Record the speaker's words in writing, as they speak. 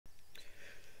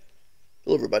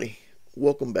Hello everybody,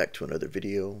 welcome back to another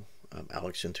video. I'm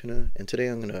Alex Antuna, and today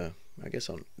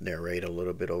I'll narrate a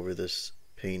little bit over this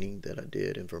painting that I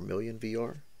did in Vermillion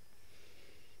VR.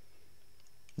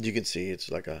 You can see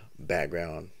it's like a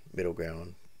background, middle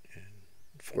ground, and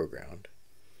foreground.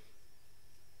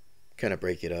 Kind of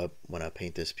break it up when I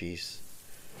paint this piece.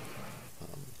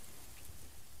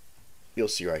 You'll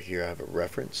see right here I have a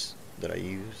reference that I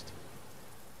used.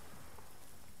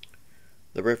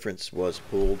 The reference was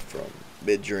pulled from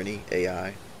Midjourney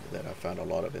AI that I found a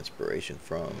lot of inspiration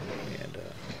from, and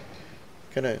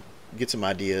kind of get some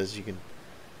ideas. You can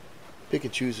pick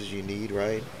and choose as you need,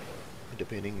 right?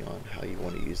 Depending on how you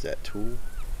want to use that tool.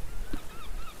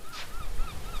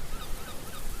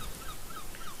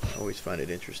 I always find it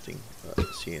interesting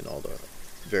seeing all the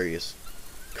various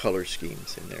color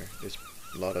schemes in there. There's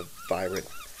a lot of vibrant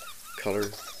color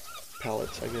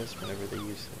palettes, I guess, whenever they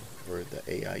use them, or the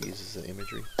AI uses the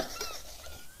imagery.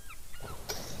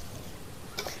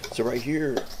 So right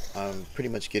here, I'm pretty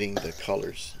much getting the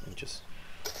colors and just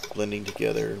blending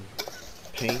together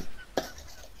paint.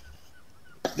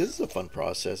 This is a fun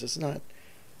process. It's not,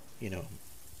 you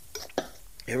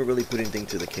haven't really put anything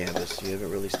to the canvas. You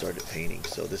haven't really started painting,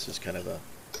 so this is kind of a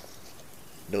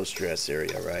no stress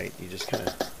area, right? You just kind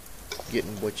of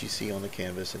getting what you see on the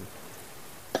canvas and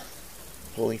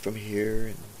pulling from here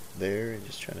and there and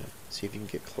just trying to see if you can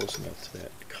get close enough to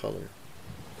that color.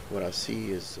 What I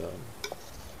see is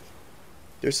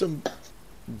there's some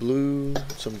blue,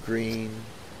 some green,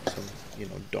 some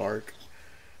dark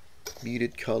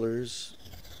muted colors.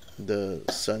 The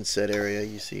sunset area,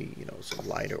 you see some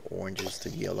lighter oranges to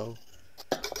yellow.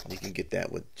 You can get that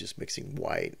with just mixing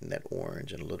white and that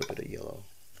orange and a little bit of yellow.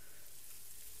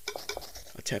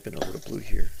 I'll tap in a little blue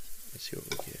here. Let's see what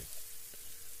we get.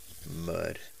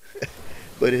 Mud.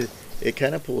 But it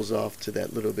kind of pulls off to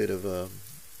that little bit of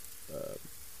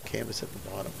canvas at the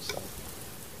bottom, so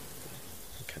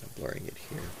I'm kind of blurring it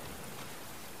here.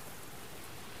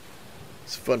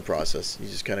 It's a fun process. You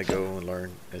just kind of go and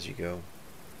learn as you go.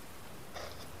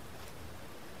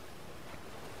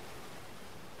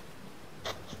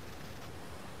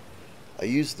 I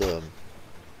use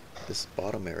this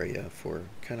bottom area for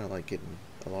kind of like getting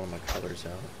a lot of my colors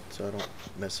out, so I don't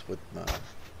mess with my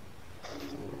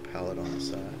little palette on the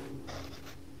side.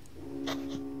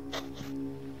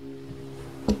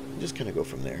 Just kind of go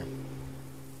from there.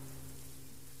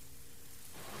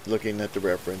 Looking at the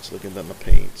reference, looking at my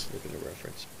paints, looking at the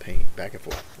reference, paint, back and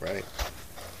forth, right?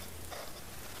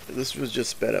 This was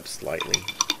just sped up slightly.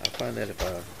 I find that if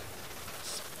I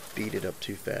speed it up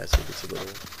too fast, it gets a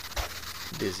little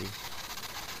dizzy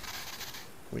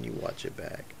when you watch it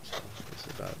back. So this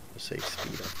is about a safe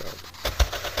speed, I felt.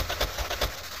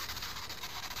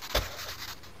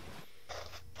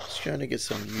 Just trying to get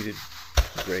some muted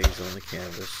grays on the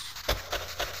canvas.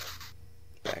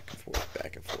 Back and forth,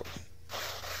 back and forth.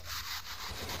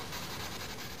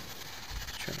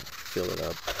 Just trying to fill it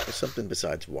up with something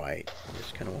besides white. I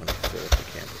just kind of want to fill up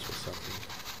the canvas with something.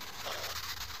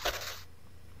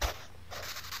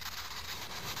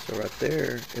 So right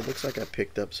there, it looks like I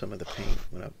picked up some of the paint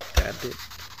when I tabbed it.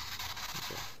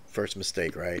 First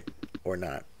mistake, right? Or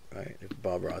not, right? If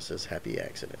Bob Ross says happy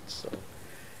accidents. So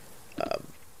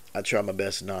I try my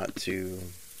best not to,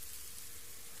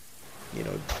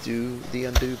 do the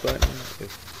undo button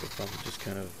if I'm just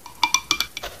kind of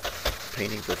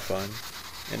painting for fun.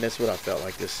 And that's what I felt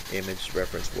like this image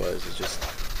reference was. It's just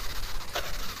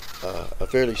a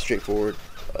fairly straightforward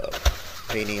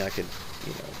painting I could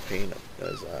paint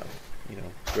as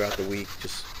throughout the week,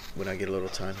 just when I get a little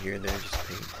time here and there, just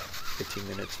paint 15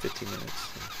 minutes, and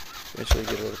eventually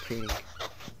get a little painting.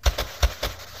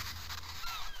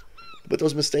 But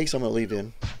those mistakes I'm gonna leave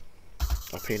in.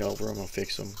 I'll paint over them, I'll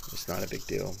fix them. It's not a big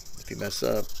deal. If you mess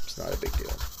up, it's not a big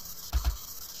deal.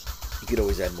 You could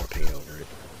always add more paint over it.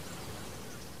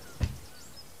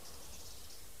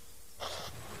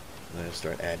 I'm gonna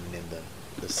start adding in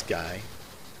the sky.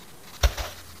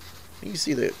 You can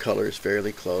see the color is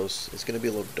fairly close. It's going to be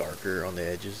a little darker on the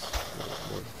edges, a little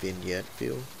more vignette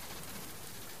feel.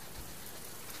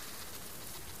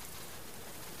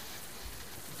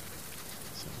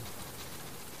 So,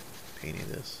 painting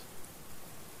this.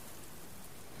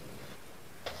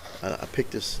 I picked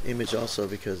this image also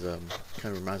because it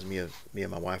kind of reminds me of me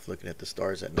and my wife looking at the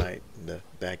stars at night in the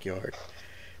backyard.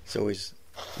 It's always,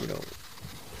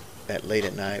 at late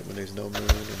at night when there's no moon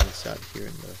and it's out here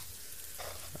in the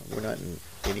we're not in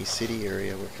any city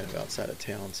area. We're kind of outside of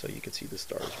town, so you can see the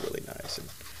stars really nice. And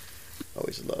I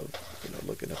always love,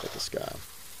 looking up at the sky.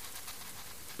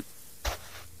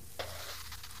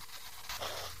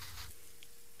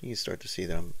 You can start to see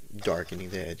that I'm darkening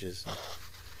the edges.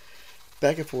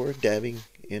 back and forth, dabbing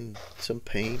in some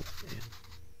paint, and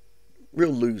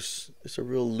real loose. It's a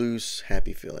real loose,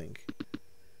 happy feeling.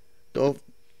 Don't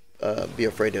be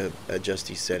afraid to adjust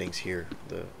these settings here.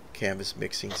 The canvas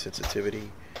mixing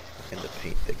sensitivity and the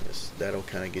paint thickness. That'll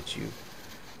kind of get you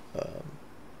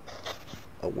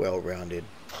a well-rounded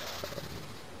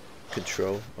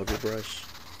control of your brush.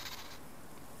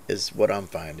 Is what I'm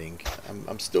finding.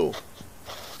 I'm still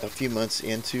a few months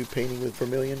into painting with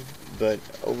Vermillion, but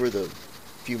over the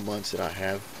few months that I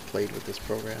have played with this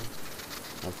program,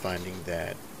 I'm finding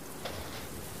that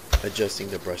adjusting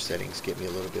the brush settings get me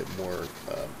a little bit more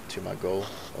to my goal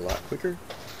a lot quicker.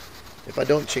 If I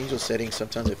don't change those settings,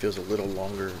 sometimes it feels a little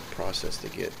longer process to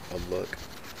get a look,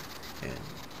 and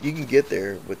you can get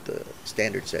there with the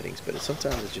standard settings, but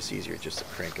sometimes it's just easier just to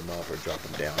crank them up or drop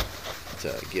them down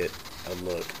to get a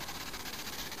look.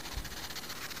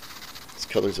 This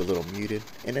color's a little muted,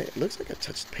 and it looks like I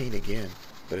touched paint again,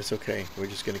 but it's okay. We're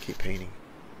just gonna keep painting.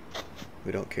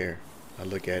 We don't care. I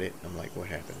look at it, I'm like, what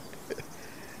happened?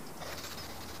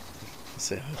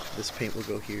 So this paint will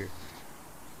go here.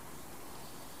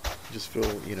 Just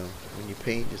feel, you know, when you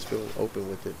paint, just feel open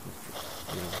with it.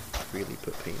 You know, freely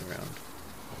put paint around.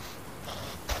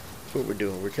 That's what we're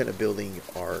doing. We're kind of building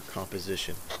our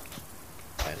composition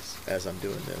as I'm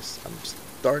doing this. I'm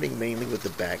starting mainly with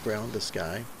the background, the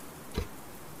sky,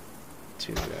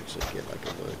 to actually get like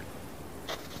a look.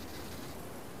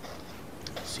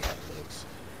 Let's see how it looks.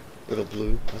 Little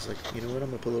blue. I was like, you know what? I'm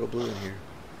gonna put a little blue in here.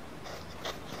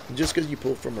 And just because you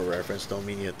pull from a reference, don't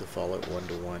mean you have to follow it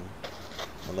one-to-one.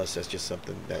 Unless that's just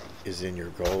something that is in your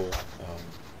goal,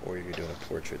 or you're doing a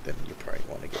portrait, then you probably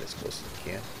want to get as close as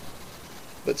you can.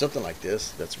 But something like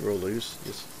this, that's real loose,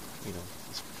 just, you know,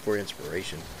 it's for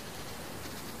inspiration.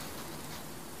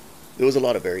 There was a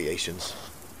lot of variations.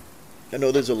 I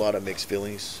know there's a lot of mixed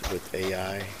feelings with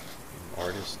AI and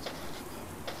artists.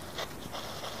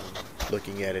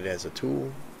 Looking at it as a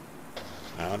tool,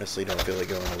 I honestly don't feel it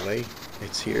going away.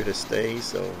 It's here to stay,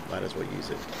 so might as well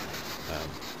use it.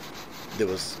 There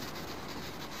was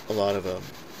a lot of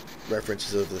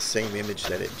references of the same image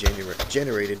that it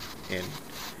generated, and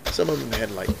some of them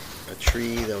had like a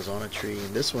tree that was on a tree,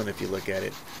 and this one, if you look at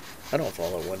it, I don't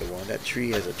follow one-to-one. That tree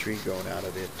has a tree growing out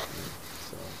of it,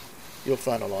 so you'll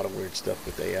find a lot of weird stuff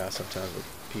with AI, sometimes with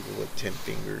people with 10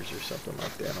 fingers or something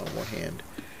like that on one hand,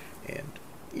 and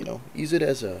you know, use it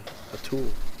as a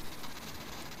tool.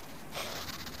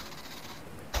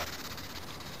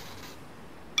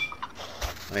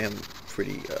 I am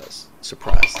pretty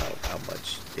surprised how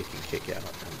much it can kick out.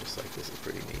 I'm just like, this is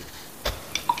pretty neat.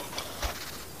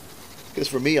 Because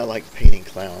for me, I like painting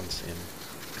clowns, and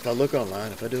if I look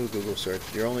online, if I do a Google search,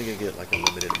 you're only going to get like a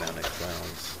limited amount of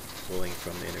clowns pulling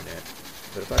from the internet.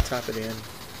 But if I type it in,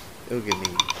 it'll give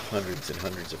me hundreds and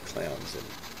hundreds of clowns and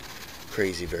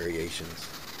crazy variations.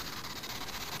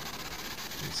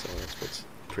 And so that's what's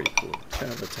pretty cool.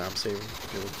 Kind of a time saver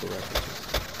if you look for references.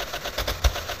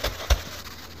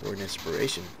 Or an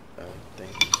inspiration thing.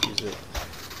 Just use it,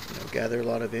 you know, gather a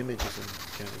lot of images and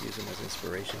kind of use them as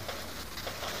inspiration.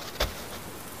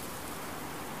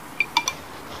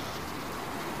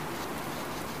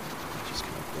 Just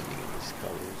kind of blending in these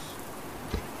colors.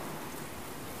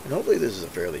 And hopefully this is a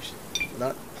fairly,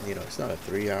 not, you know, it's not a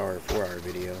 3-hour, 4-hour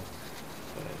video,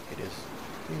 but it is,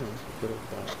 you know, a bit of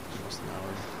about almost an hour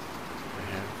and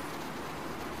a half.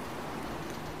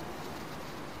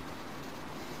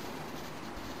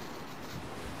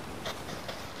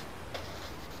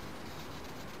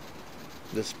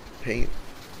 This paint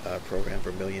program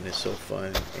Vermillion is so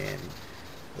fun, and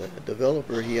the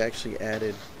developer, he actually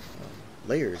added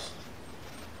layers.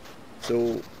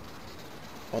 So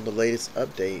on the latest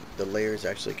update, the layers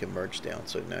actually can merge down,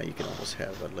 so now you can almost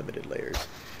have unlimited layers.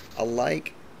 I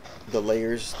like the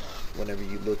layers whenever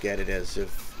you look at it as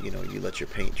if, you know, you let your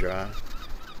paint dry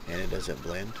and it doesn't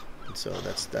blend, and so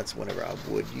that's whenever I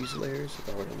would use layers, if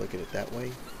I were to look at it that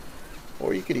way.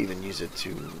 Or you could even use it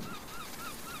to,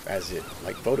 as it,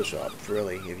 like Photoshop,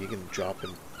 really, if you can drop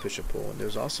and push and pull. And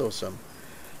there's also some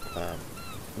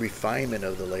refinement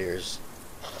of the layers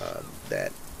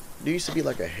that there used to be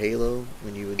like a halo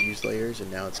when you would use layers,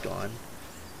 and now it's gone,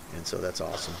 and so that's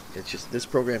awesome. It's just, this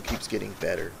program keeps getting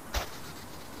better.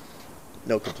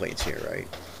 No complaints here, right?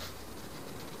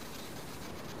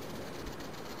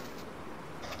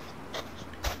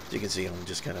 As you can see, I'm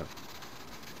just kind of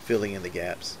filling in the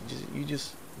gaps. You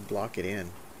just block it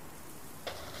in.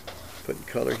 Putting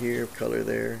color here, color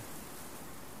there.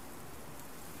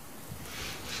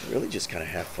 Really just kind of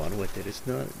have fun with it. It's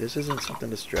not, this isn't something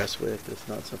to stress with. It's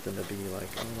not something to be like,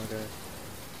 oh my god.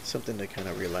 It's something to kind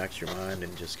of relax your mind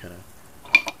and just kind of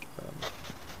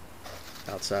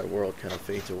outside world kind of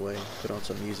fades away. Put on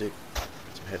some music,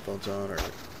 some headphones on, or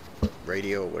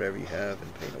radio, or whatever you have,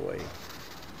 and paint away.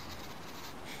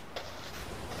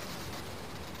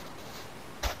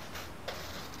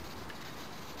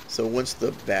 So once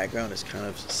the background is kind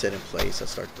of set in place, I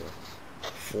start to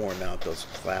form out those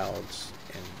clouds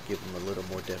and give them a little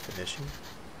more definition.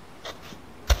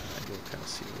 And you'll kind of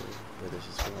see where this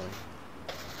is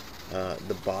going.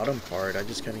 The bottom part, I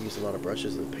just kind of use a lot of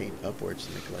brushes to paint upwards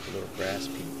to make it like a little grass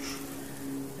piece.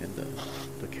 And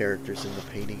the characters in the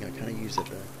painting, I kind of use it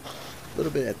a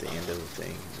little bit at the end of the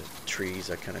thing. The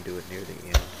trees, I kind of do it near the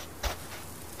end.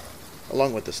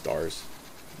 Along with the stars.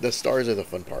 The stars are the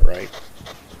fun part, right?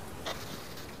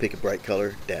 Pick a bright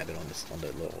color, dab it on the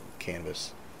little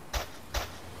canvas.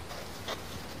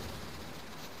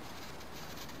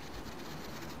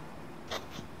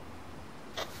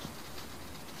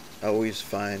 I always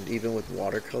find, even with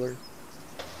watercolor,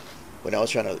 when I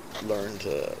was trying to learn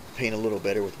to paint a little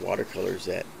better with watercolors,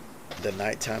 that the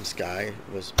nighttime sky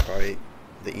was probably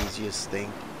the easiest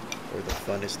thing, or the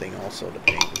funnest thing also to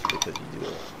paint, because you do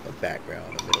a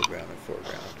background, a middle ground, and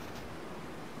foreground.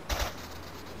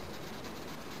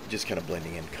 Just kind of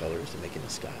blending in colors and making the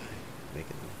sky,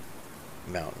 making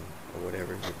the mountain, or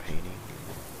whatever you're painting.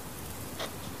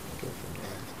 Go from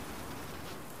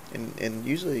there. And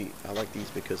usually I like these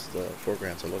because the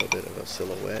foreground's a little bit of a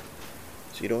silhouette,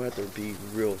 so you don't have to be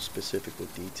real specific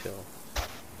with detail.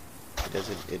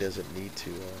 It doesn't need to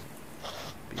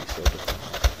be so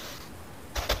defined.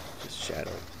 Just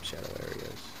shadow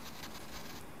areas.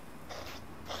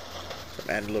 So I'm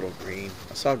adding a little green.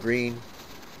 I saw green.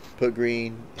 Put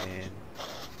green, and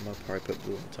I'm gonna probably put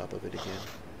blue on top of it again,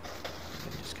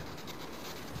 and just kind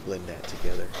of blend that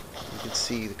together. You can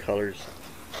see the colors.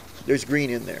 There's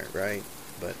green in there, right?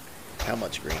 But how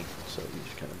much green? So you're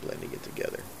just kind of blending it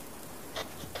together.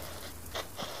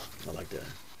 I like to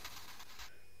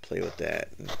play with that,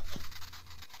 and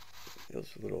it was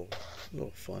a little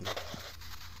fun.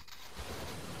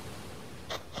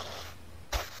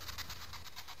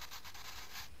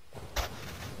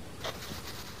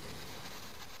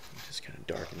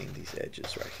 Darkening these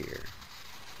edges right here.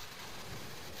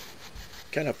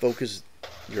 Kind of focus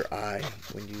your eye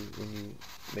when you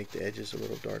make the edges a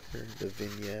little darker, the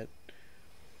vignette.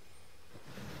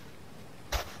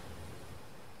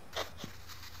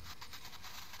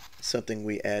 Something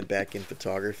we add back in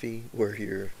photography, where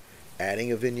you're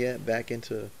adding a vignette back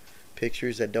into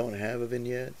pictures that don't have a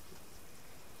vignette.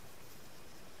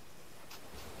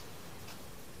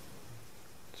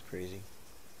 It's crazy.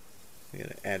 We're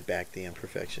going to add back the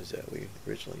imperfections that we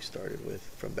originally started with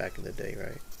from back in the day,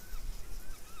 right?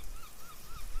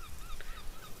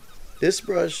 This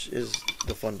brush is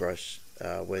the fun brush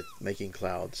with making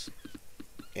clouds.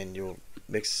 And you'll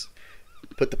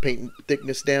put the paint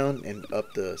thickness down and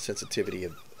up the sensitivity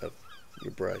of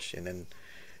your brush. And then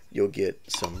you'll get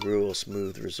some real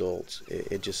smooth results.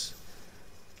 It just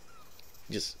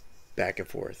back and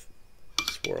forth.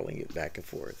 Swirling it back and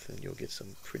forth, and you'll get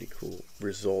some pretty cool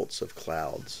results of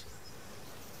clouds.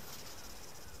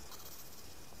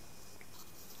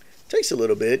 Takes a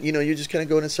little bit, you know. You're just kind of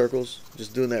going in circles,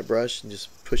 just doing that brush and just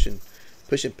pushing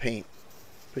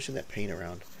that paint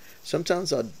around.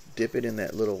 Sometimes I'll dip it in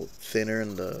that little thinner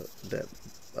in that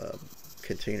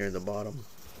container in the bottom.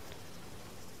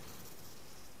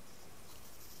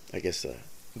 I guess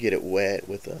get it wet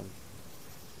with a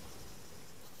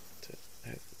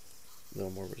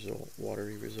little more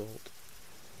watery result.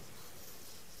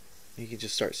 You can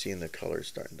just start seeing the colors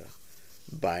starting to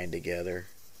bind together.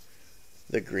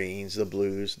 The greens, the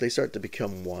blues, they start to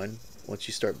become one once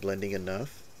you start blending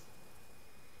enough.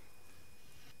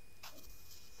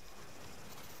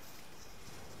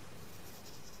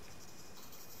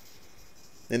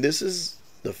 And this is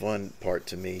the fun part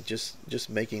to me, just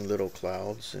making little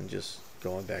clouds and just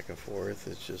going back and forth.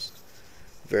 It's just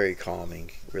very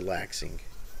calming, relaxing.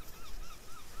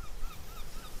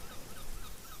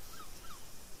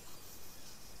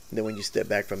 And then when you step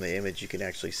back from the image, you can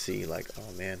actually see, like,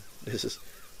 oh man, this is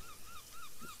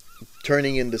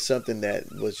turning into something that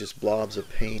was just blobs of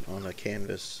paint on a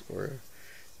canvas or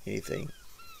anything.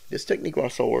 This technique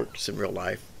also works in real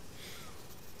life.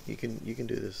 You can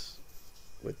do this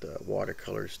with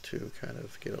watercolors too, kind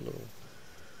of get a little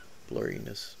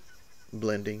blurriness,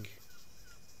 blending.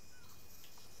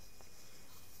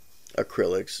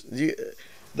 Acrylics.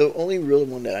 The only real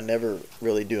one that I never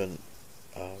really do in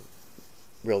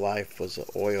real life was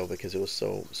oil, because it was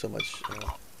so much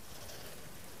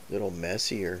little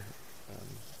messier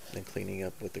than cleaning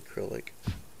up with acrylic.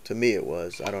 To me it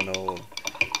was. I don't know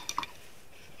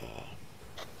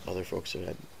other folks who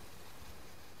had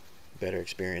better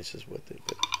experiences with it,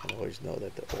 but I always know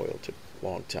that the oil took a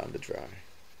long time to dry.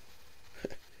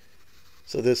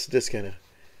 So this kind of,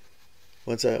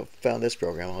 once I found this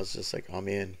program, I was just like, I'm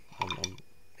in. I'm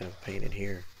gonna paint in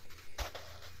here.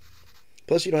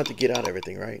 Plus, you don't have to get out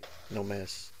everything, right? No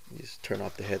mess. You just turn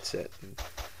off the headset and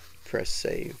press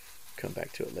save. Come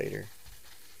back to it later.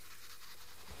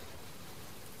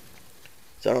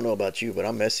 So I don't know about you, but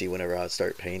I'm messy whenever I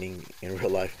start painting in real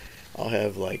life. I'll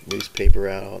have like newspaper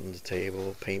out on the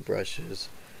table, paint brushes,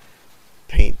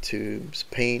 paint tubes,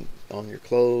 paint on your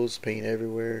clothes, paint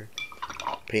everywhere,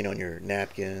 paint on your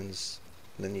napkins.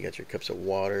 And then you got your cups of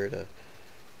water to,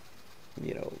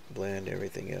 blend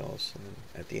everything else. And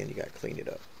then at the end, you got to clean it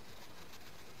up.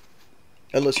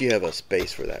 Unless you have a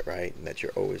space for that, right? And that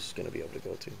you're always going to be able to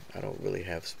go to. I don't really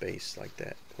have space like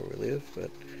that where we live,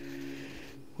 but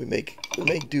we make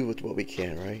do with what we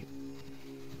can, right?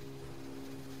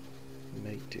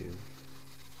 Make do.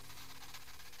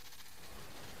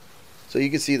 So you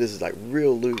can see this is like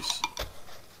real loose.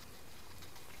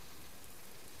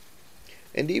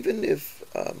 And even if,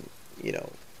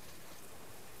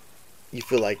 you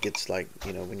feel like it's like,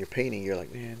 when you're painting, you're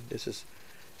like, man, this is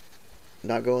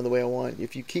not going the way I want.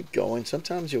 If you keep going,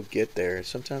 sometimes you'll get there.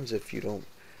 Sometimes if you don't,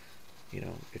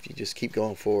 if you just keep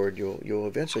going forward, you'll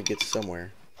eventually get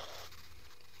somewhere.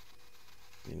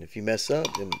 And if you mess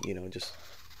up, then, just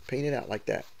paint it out like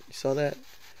that. You saw that?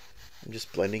 I'm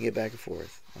just blending it back and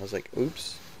forth. I was like,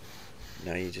 oops.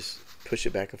 Now you just push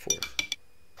it back and forth.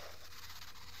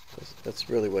 That's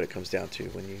really what it comes down to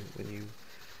when you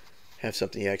have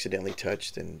something you accidentally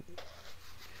touched, and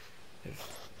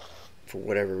if for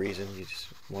whatever reason you just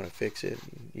want to fix it,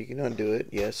 you can undo it,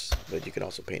 yes, but you can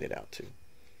also paint it out too.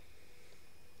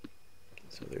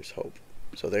 So there's hope.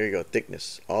 So there you go,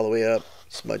 thickness all the way up,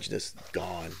 smudginess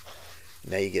gone.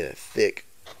 Now you get a thick,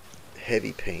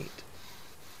 heavy paint.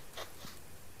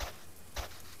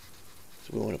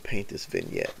 So we want to paint this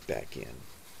vignette back in.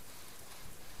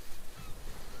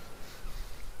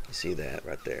 You see that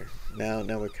right there. Now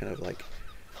we're kind of like a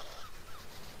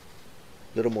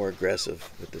little more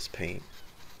aggressive with this paint.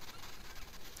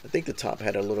 I think the top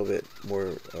had a little bit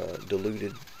more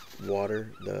diluted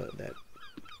water, that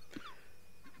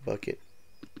bucket.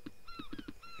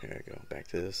 There we go. Back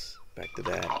to this. Back to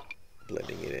that.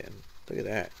 Blending it in. Look at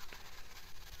that.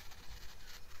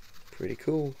 Pretty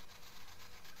cool.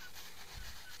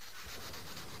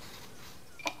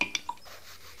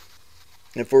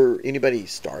 And for anybody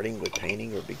starting with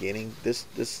painting or beginning, this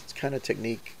kind of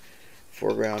technique,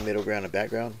 foreground, middle ground, and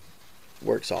background,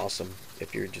 works awesome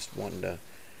if you're just wanting to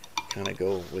kind of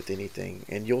go with anything.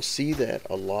 And you'll see that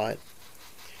a lot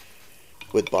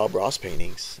with Bob Ross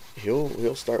paintings.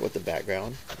 He'll start with the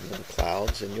background, the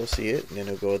clouds, and you'll see it, and then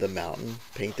he'll go to the mountain,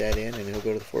 paint that in, and he'll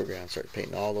go to the foreground, start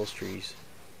painting all those trees.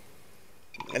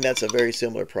 And that's a very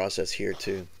similar process here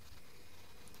too.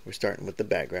 We're starting with the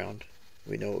background.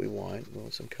 We know what we want. We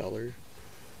want some color,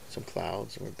 some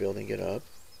clouds, and we're building it up.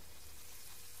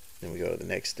 Then we go to the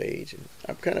next stage, and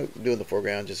I'm kind of doing the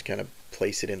foreground, just kind of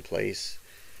place it in place.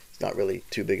 It's not really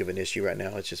too big of an issue right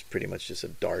now. It's just pretty much just a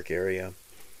dark area.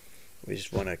 We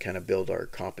just want to kind of build our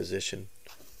composition.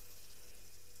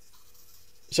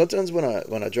 Sometimes when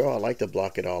I draw, I like to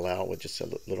block it all out with just a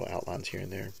little outlines here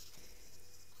and there.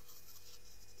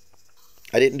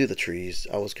 I didn't do the trees.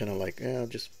 I was kind of like, I'll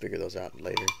just figure those out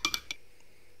later.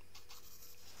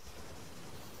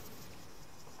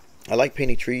 I like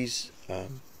painting trees. It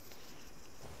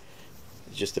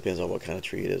just depends on what kind of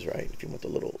tree it is, right? If you want the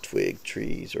little twig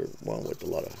trees or one with a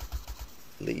lot of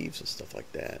leaves and stuff like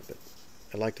that. But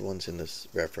I like the ones in this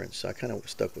reference. So I kind of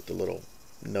stuck with the little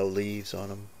no leaves on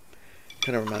them.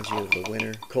 Kind of reminds you of the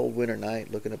winter, cold winter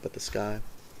night, looking up at the sky.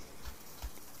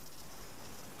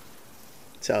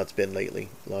 That's how it's been lately.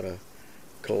 A lot of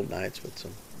cold nights with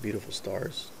some beautiful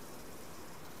stars.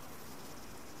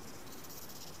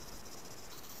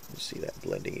 You see that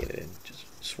blending it in, just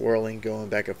swirling, going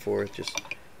back and forth, just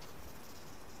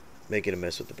making a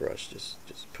mess with the brush, just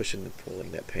pushing and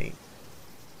pulling that paint.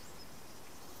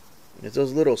 And it's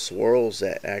those little swirls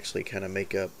that actually kind of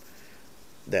make up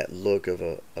that look of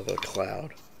a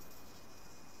cloud.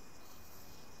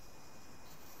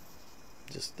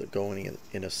 Just the going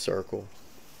in a circle.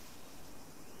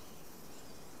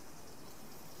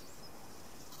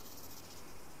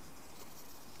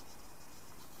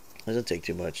 Doesn't take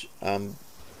too much. I'm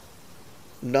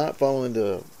not following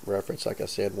the reference, like I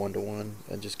said, one-to-one,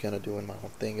 and just kind of doing my own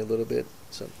thing a little bit,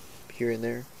 so here and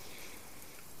there,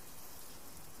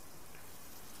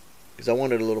 because I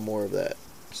wanted a little more of that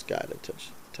sky to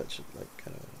touch it, like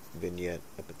kind of vignette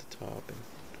up at the top, and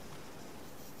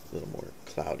a little more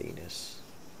cloudiness.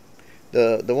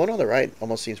 The one on the right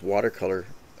almost seems watercolor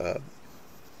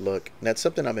look. And that's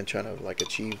something I've been trying to like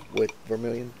achieve with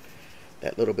Vermillion.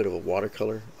 That little bit of a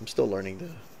watercolor. I'm still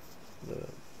learning the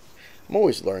I'm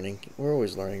always learning. We're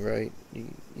always learning, right?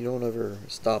 You don't ever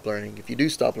stop learning. If you do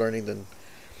stop learning, then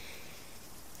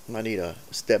I might need to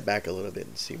step back a little bit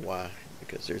and see why.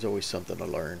 Because there's always something to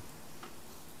learn.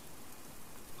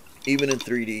 Even in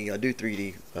 3D, I do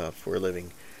 3D for a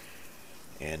living.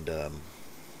 And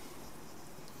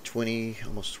 20,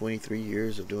 almost 23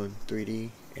 years of doing 3D.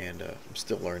 And I'm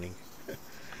still learning.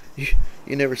 you,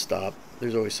 you never stop.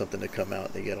 There's always something to come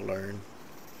out that you gotta learn.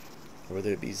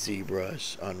 Whether it be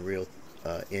ZBrush, Unreal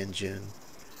Engine,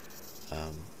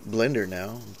 Blender now.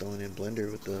 I'm throwing in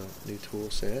Blender with the new tool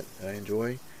set I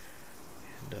enjoy.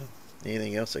 And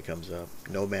anything else that comes up.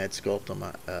 Nomad Sculpt on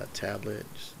my tablet,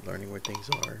 just learning where things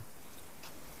are.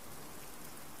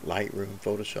 Lightroom,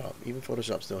 Photoshop. Even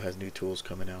Photoshop still has new tools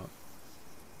coming out.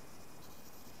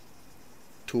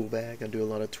 Tool bag. I do a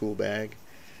lot of tool bag.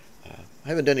 I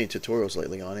haven't done any tutorials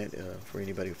lately on it for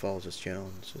anybody who follows this channel.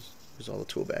 It's just there's all the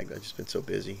tool bag. I've just been so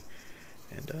busy.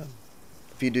 And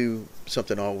if you do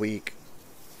something all week,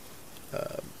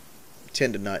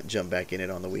 tend to not jump back in it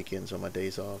on the weekends on my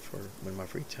days off or when my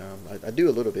free time. I do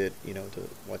a little bit, you know, to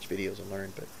watch videos and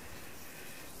learn, but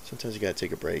sometimes you gotta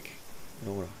take a break.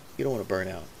 You don't want to burn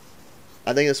out.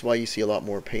 I think that's why you see a lot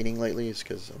more painting lately. Is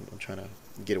because I'm trying to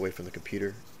get away from the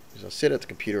computer. Because I sit at the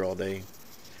computer all day.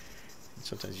 And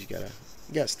sometimes you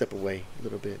gotta step away a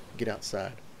little bit, get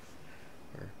outside,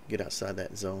 or get outside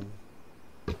that zone.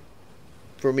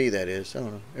 For me, that is. I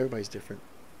don't know. Everybody's different.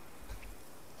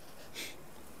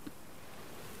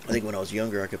 I think when I was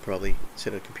younger, I could probably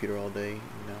sit at a computer all day.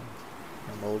 You know,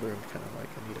 when I'm older, I'm kind of like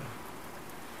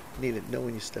I need to know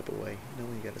when you step away. Know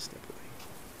when you got to step away.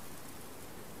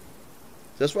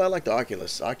 So that's why I like the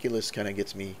Oculus. Oculus kind of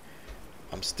gets me.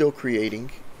 I'm still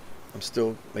creating. I'm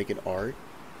still making art,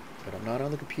 but I'm not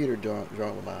on the computer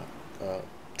drawing with my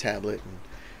tablet and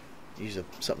using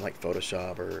something like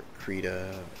Photoshop or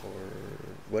Krita or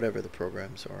whatever the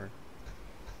programs are.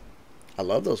 I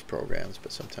love those programs,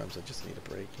 but sometimes I just need a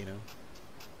break, you know.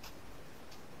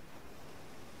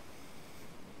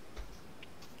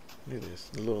 Look at this,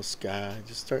 the little sky,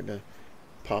 just starting to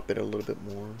pop it a little bit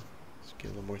more. Let's get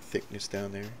a little more thickness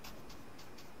down there.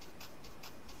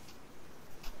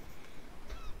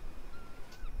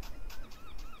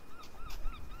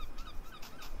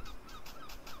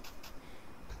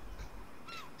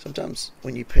 Sometimes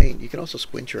when you paint, you can also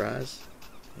squint your eyes.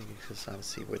 You can just kind of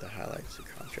see where the highlights and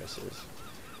contrast is.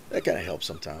 That kind of helps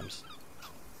sometimes.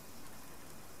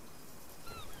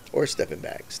 Or stepping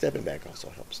back. Stepping back also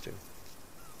helps too.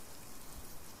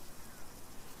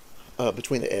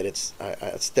 Between the edits,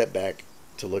 I step back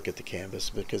to look at the canvas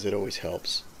because it always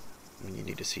helps when you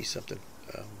need to see something.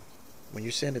 When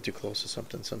you're standing too close to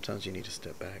something, sometimes you need to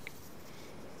step back.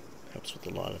 Helps with a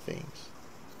lot of things.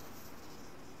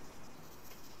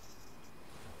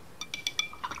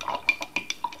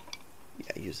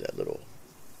 Yeah, I use that little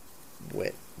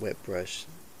wet brush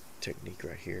technique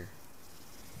right here.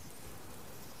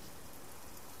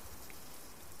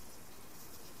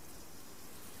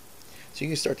 So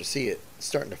you can start to see it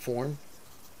starting to form,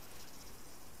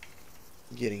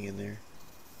 getting in there.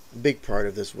 A big part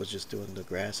of this was just doing the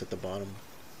grass at the bottom.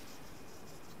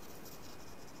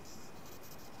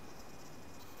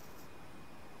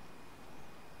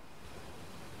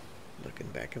 Looking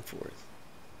back and forth.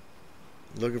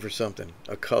 Looking for something,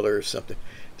 a color or something.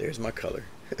 There's my color.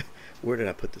 Where did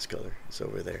I put this color? It's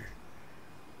over there.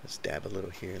 Let's dab a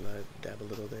little here, dab a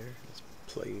little there. Let's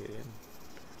play it in.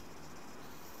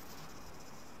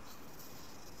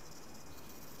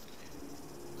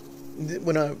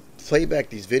 When I play back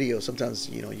these videos, sometimes,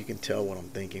 you know, you can tell what I'm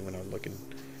thinking when I'm looking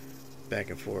back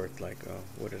and forth, like, oh,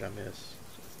 what did I miss?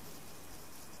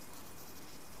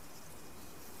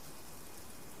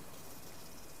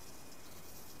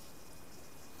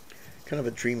 Kind of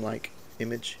a dreamlike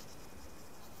image.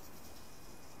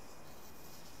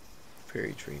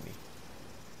 Very dreamy.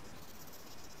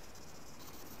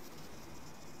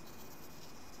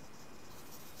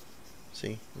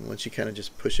 See, and once you kind of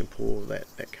just push and pull, that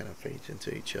kind of fades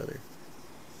into each other.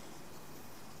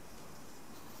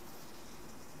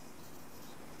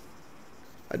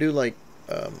 I do like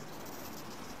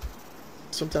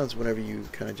sometimes whenever you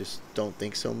kind of just don't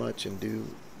think so much and do,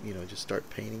 you know, just start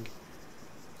painting.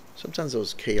 Sometimes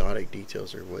those chaotic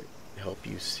details are what help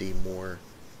you see more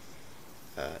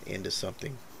into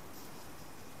something.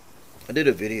 I did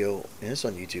a video, and it's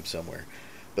on YouTube somewhere,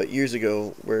 but years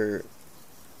ago, where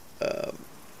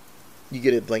you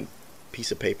get a blank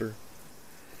piece of paper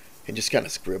and just kind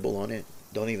of scribble on it.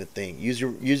 Don't even think. Use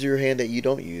your hand that you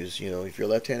don't use. You know, if you're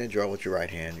left-handed, draw with your right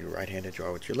hand. You're right-handed,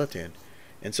 draw with your left hand.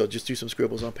 And so just do some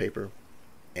scribbles on paper,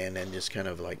 and then just kind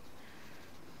of like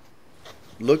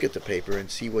look at the paper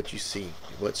and see what you see,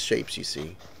 what shapes you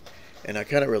see. And I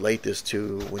kind of relate this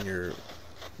to when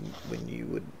you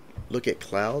would look at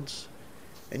clouds,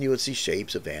 and you would see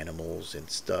shapes of animals and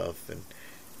stuff, and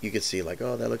you could see like,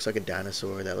 oh, that looks like a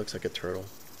dinosaur, that looks like a turtle.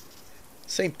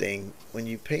 Same thing when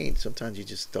you paint. Sometimes you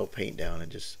just throw paint down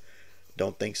and just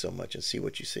don't think so much and see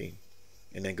what you see,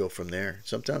 and then go from there.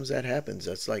 Sometimes that happens.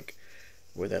 That's like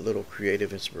where that little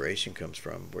creative inspiration comes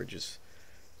from. Where just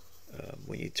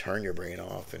when you turn your brain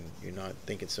off and you're not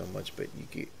thinking so much, but you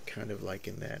get kind of like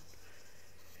in that,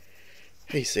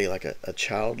 how you say, like a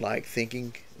childlike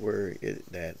thinking, where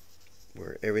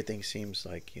where everything seems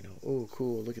like, oh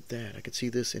cool, look at that, I could see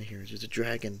this in here. There's a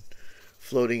dragon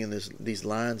floating in these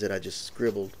lines that I just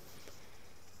scribbled.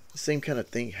 The same kind of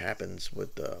thing happens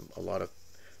with a lot of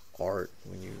art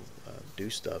when you do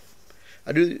stuff.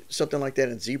 I do something like that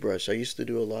in ZBrush. I used to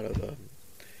do a lot of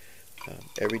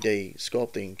everyday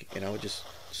sculpting, and I would just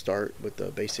start with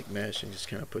the basic mesh and just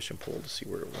kind of push and pull to see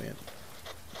where it went.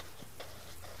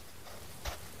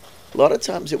 A lot of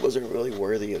times it wasn't really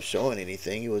worthy of showing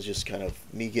anything. It was just kind of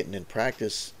me getting in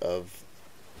practice of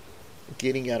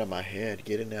getting out of my head,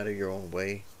 getting out of your own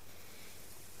way,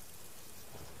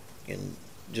 and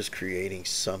just creating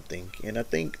something. And I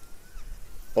think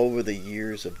over the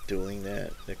years of doing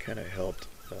that, that kind of helped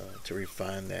to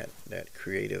refine that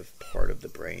creative part of the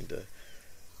brain to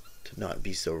not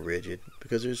be so rigid.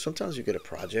 Because there's sometimes you get a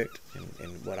project,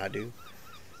 and what I do,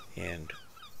 and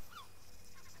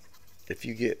if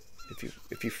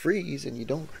you freeze and you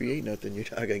don't create nothing, you're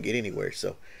not gonna get anywhere.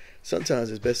 So sometimes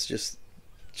it's best just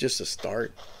to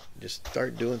start, just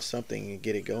start doing something and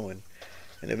get it going,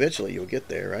 and eventually you'll get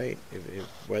there, right? If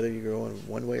whether you're going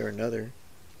one way or another,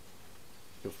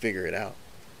 you'll figure it out.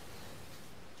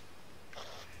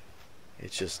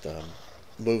 It's just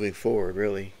moving forward,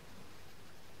 really.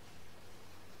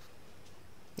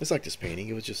 It's like this painting.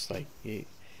 It was just like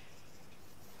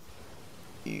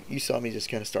you saw me just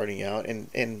kind of starting out,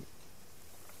 and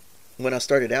when I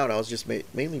started out, I was just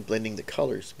mainly blending the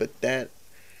colors. But that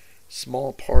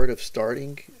small part of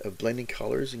starting, of blending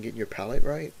colors and getting your palette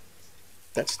right,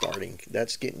 that's starting.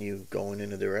 That's getting you going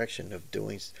in the direction of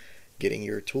getting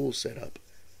your tools set up.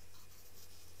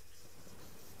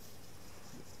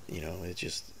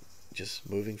 It's just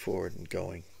moving forward and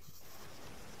going.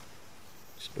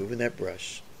 Just moving that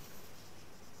brush.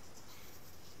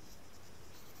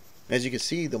 As you can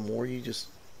see, the more you just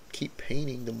keep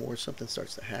painting, the more something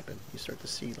starts to happen. You start to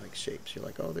see like shapes. You're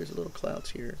like, oh, there's little clouds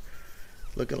here,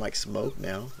 looking like smoke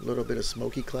now. A little bit of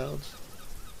smoky clouds.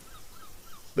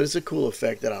 But it's a cool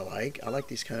effect that I like. I like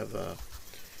these kind of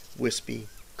wispy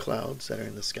clouds that are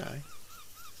in the sky.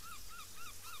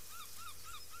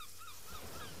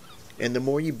 And the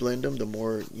more you blend them, the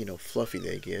more, fluffy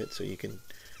they get. So you can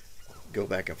go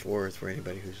back and forth for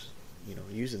anybody who's,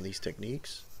 using these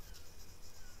techniques.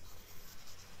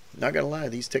 Not gonna lie,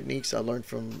 these techniques I learned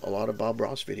from a lot of Bob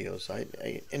Ross videos.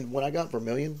 And when I got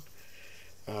Vermillion,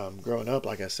 growing up,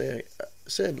 like I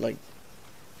said, like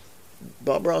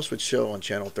Bob Ross would show on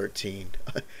Channel 13,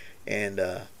 and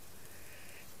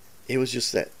it was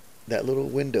just that little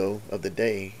window of the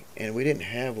day, and we didn't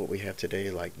have what we have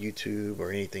today, like YouTube or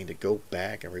anything to go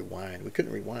back and rewind. We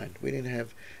couldn't rewind. We didn't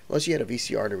have, unless you had a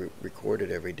VCR to record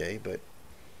it every day, but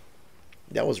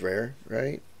that was rare,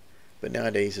 right? But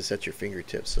nowadays it's at your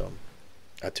fingertips, so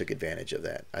I took advantage of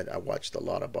that. I watched a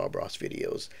lot of Bob Ross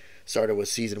videos. Started with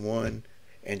season 1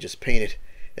 and just painted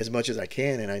as much as I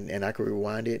can, and I could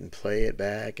rewind it and play it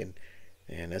back, and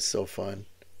that's so fun.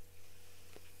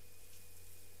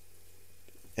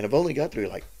 And I've only got through,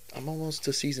 like, I'm almost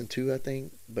to season 2, I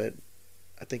think, but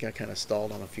I think I kind of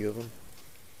stalled on a few of them.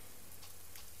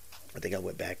 I think I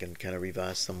went back and kind of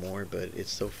revised some more, but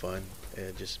it's so fun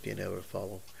just being able to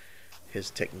follow his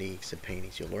techniques and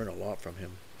paintings. You'll learn a lot from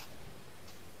him.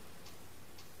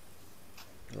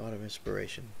 A lot of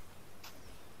inspiration.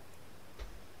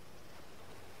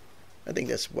 I think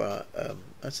that's why.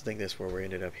 I think that's where we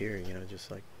ended up here.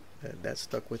 Just like that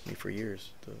stuck with me for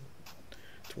years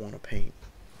to want to paint.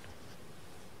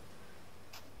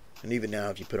 And even now,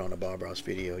 if you put on a Bob Ross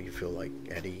video, you feel like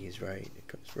at ease, right?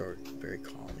 It's very, very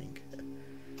calming.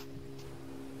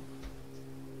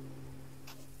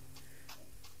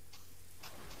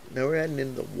 Now we're adding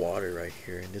in the water right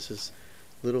here, and this is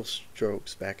little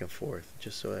strokes back and forth,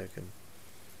 just so I can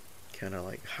kind of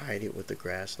like hide it with the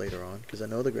grass later on, because I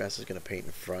know the grass is going to paint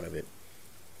in front of it,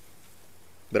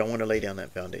 but I want to lay down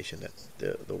that foundation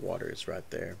that the water is right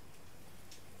there.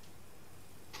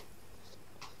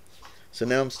 So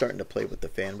now I'm starting to play with the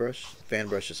fan brush. Fan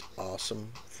brush is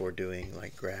awesome for doing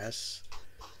like grass.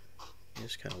 You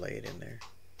just kind of lay it in there.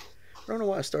 I don't know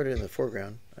why I started in the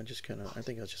foreground. I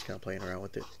think I was just kind of playing around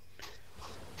with it.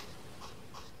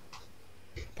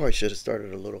 Probably should have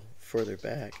started a little further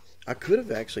back. I could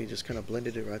have actually just kind of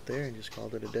blended it right there and just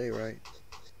called it a day, right?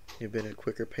 It'd been a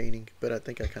quicker painting, but I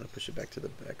think I kind of pushed it back to the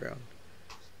background.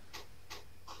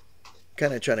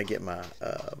 Kind of trying to get my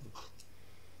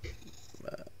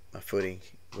my footing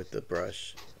with the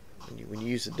brush. When you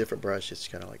use a different brush, it's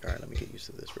kind of like, all right, let me get used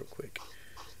to this real quick.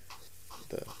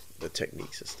 The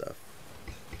techniques and stuff.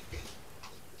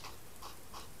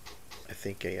 I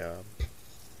think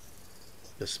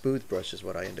the smooth brush is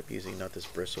what I end up using, not this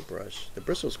bristle brush. The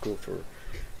bristle is cool for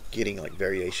getting like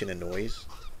variation and noise,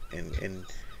 and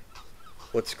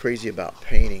what's crazy about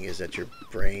painting is that your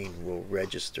brain will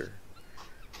register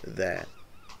that.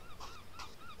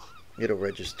 It'll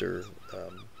register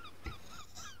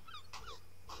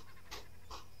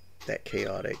that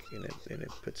chaotic, and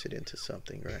it puts it into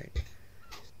something, right?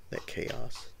 That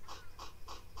chaos.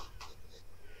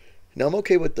 Now I'm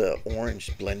okay with the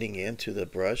orange blending into the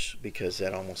brush because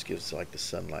that almost gives like the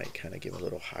sunlight kind of give a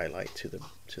little highlight to the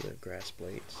grass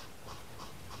blades.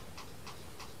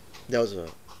 That was a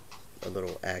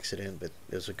little accident, but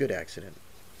it was a good accident.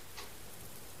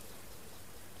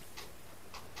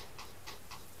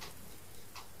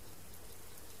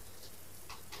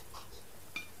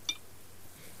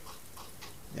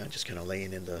 Now just kind of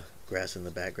laying in the grass in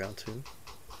the background too.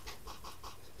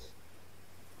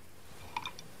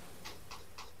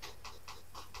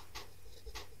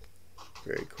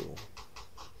 Very cool.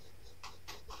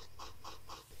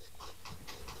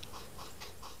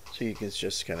 So you can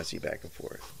just kind of see back and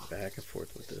forth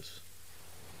with this.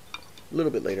 A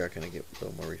little bit later I kind of get a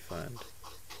little more refined.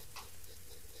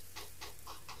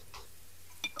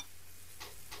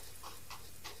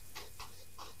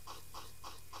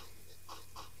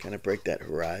 Kind of break that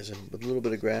horizon with a little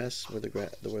bit of grass where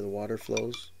the water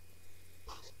flows.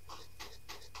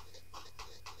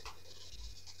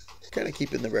 Kind of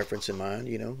keeping the reference in mind,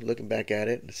 you know, looking back at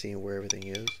it and seeing where everything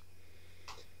is.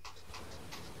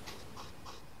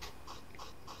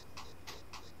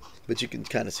 But you can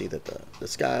kind of see that the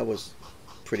sky was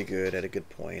pretty good at a good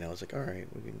point. I was like, all right,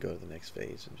 we can go to the next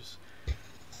phase and just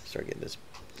start getting this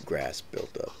grass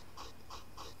built up.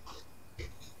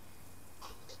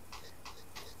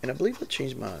 And I believe I'll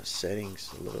change my settings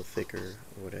a little thicker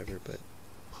or whatever, but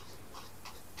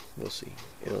we'll see.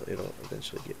 It'll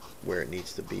eventually get where it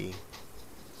needs to be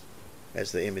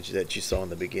as the image that you saw in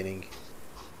the beginning.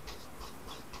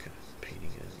 Kind of painting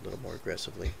it a little more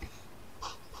aggressively.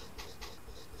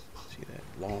 See that?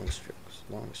 Long strokes.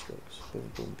 Boom,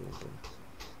 boom, boom, boom.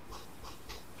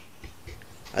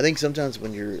 I think sometimes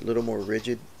when you're a little more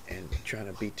rigid and trying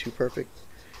to be too perfect,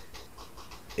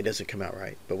 it doesn't come out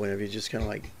right. But whenever you just kind of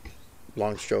like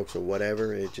long strokes or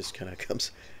whatever, it just kind of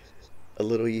comes a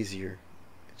little easier.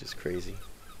 It's just crazy.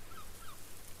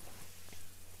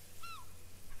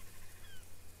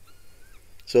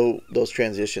 So those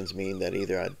transitions mean that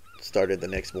either I started the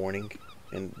next morning,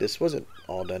 and this wasn't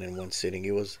all done in one sitting.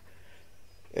 It was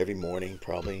every morning,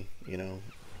 probably, you know,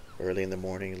 early in the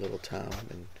morning, a little time,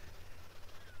 and,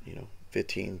 you know,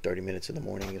 15-30 minutes in the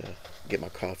morning to get my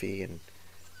coffee and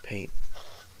paint.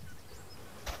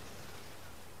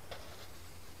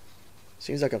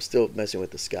 Seems like I'm still messing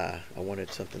with the sky. I wanted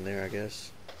something there, I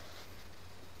guess.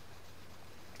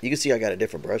 You can see I got a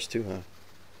different brush too, huh?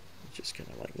 Just kind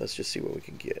of like, let's just see what we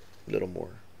can get. A little more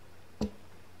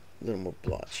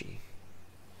blotchy.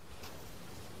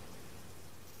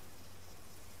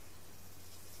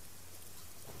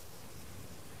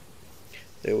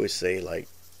 They always say, like,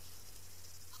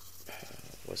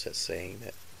 what's that saying?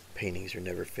 That paintings are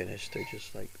never finished. They're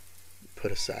just like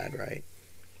put aside, right?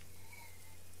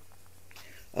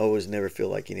 I always never feel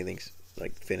like anything's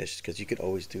like finished because you could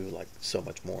always do like so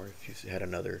much more if you had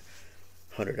another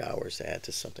 100 hours to add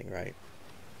to something, right?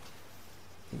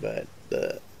 But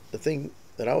the thing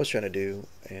that I was trying to do,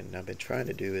 and I've been trying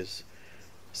to do, is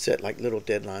set like little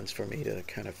deadlines for me to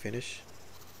kind of finish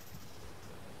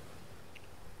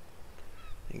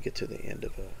and get to the end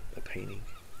of a painting.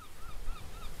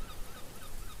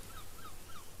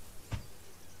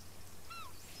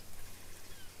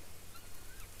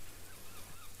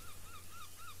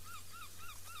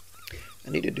 I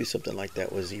need to do something like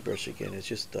that with ZBrush again. It's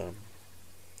just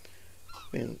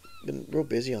been real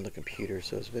busy on the computer,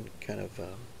 so it's been kind of I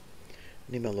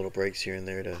need my little breaks here and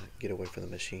there to get away from the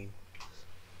machine.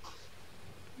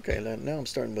 Okay, now I'm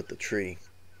starting with the tree.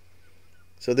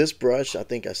 So this brush I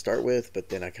think I start with, but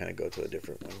then I kind of go to a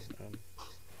different one.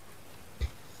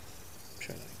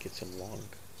 Trying to get some long.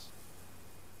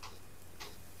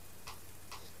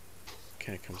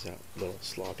 Kind of comes out a little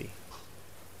sloppy.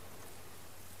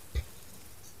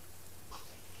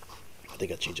 I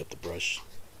think I'll change up the brush.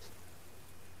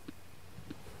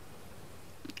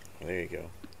 There you go.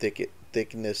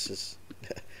 Thickness is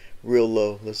real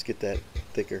low. Let's get that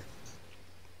thicker.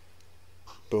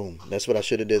 Boom. That's what I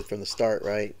should have did from the start,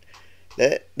 right?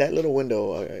 That little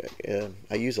window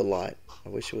I use a lot. I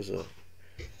wish it was a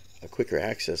quicker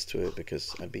access to it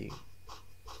because I'd be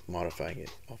modifying it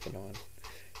off and on.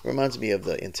 It reminds me of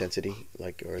the intensity,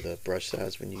 like, or the brush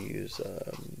size when you use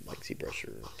like ZBrush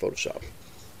or Photoshop.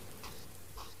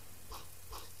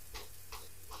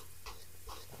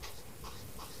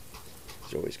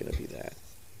 There's always going to be that.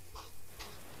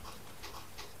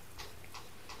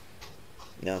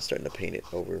 Now I'm starting to paint it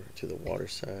over to the water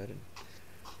side and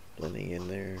blending in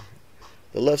there.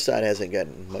 The left side hasn't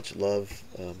gotten much love.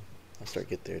 I'll start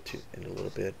get there too in a little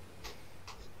bit.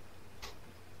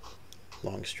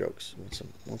 Long strokes.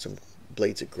 Want some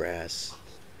blades of grass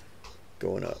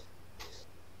going up.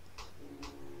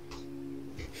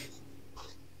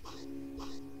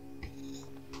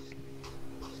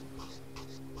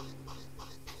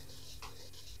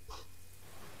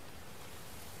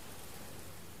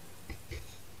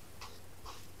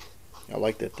 I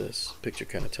like that this picture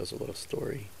kind of tells a little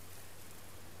story.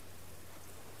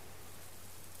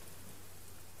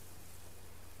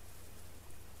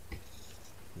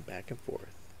 Back and forth.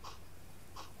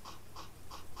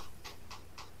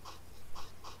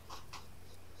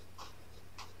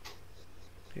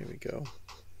 Here we go.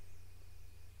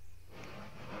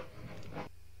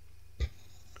 A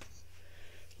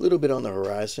little bit on the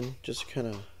horizon, just to kind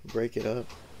of break it up.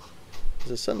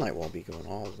 The sunlight won't be going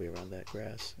all the way around that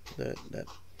grass. That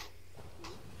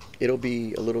it'll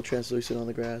be a little translucent on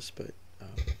the grass, but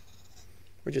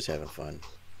we're just having fun.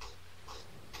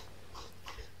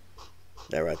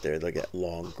 That right there, look at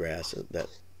long grass.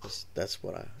 That's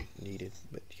what I needed,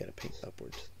 but you gotta paint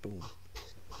upwards. Boom.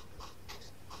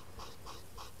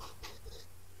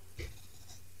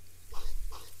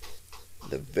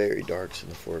 The very darks in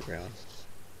the foreground.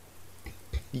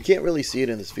 You can't really see it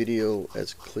in this video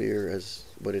as clear as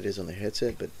what it is on the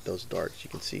headset, but those darks, you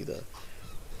can see the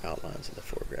outlines in the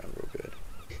foreground real good.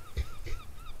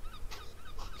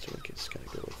 So we can just kind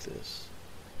of go with this.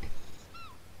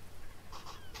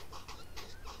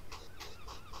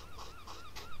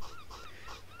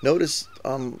 Notice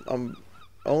I'm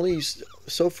only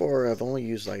so far I've only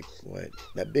used like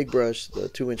that big brush, the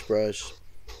 2-inch brush,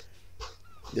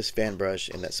 this fan brush,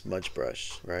 and that smudge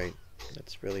brush, right?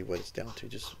 That's really what it's down to.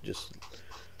 Just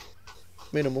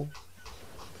minimal,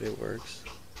 but it works.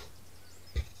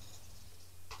 I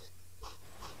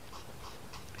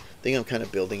think I'm kind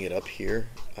of building it up here.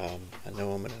 I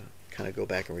know I'm gonna kind of go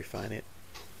back and refine it,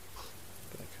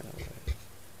 but I kind of want to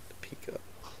peek up.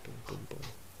 Boom, boom, boom.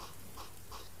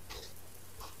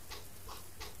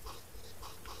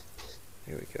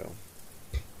 Here we go.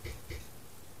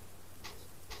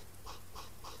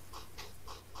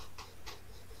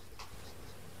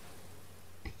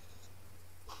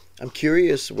 I'm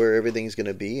curious where everything's going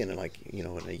to be in, like, in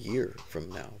a year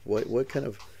from now. What kind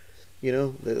of,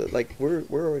 like we're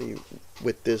already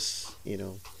with this,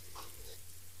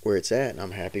 where it's at, and I'm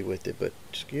happy with it. But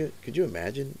just could you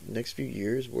imagine next few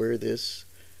years where this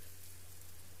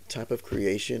type of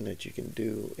creation that you can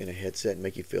do in a headset and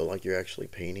make you feel like you're actually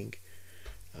painting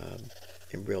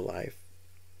in real life,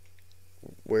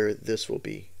 where this will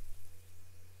be?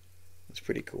 It's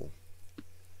pretty cool.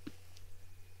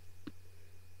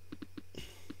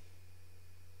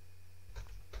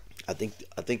 I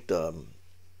think the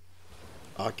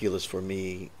Oculus for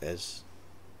me has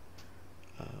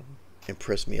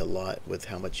impressed me a lot with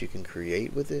how much you can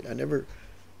create with it. I never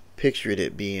pictured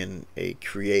it being a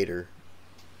creator,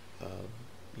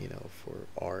 for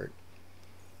art.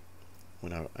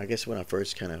 I guess when I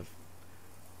first kind of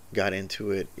got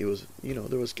into it, it was,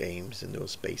 there was games and there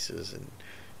was spaces and,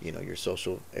 your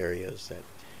social areas that,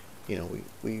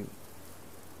 we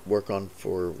work on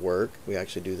for work. We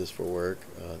actually do this for work,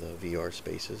 the VR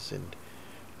spaces, and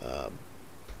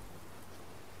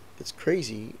it's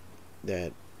crazy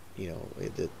that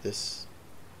this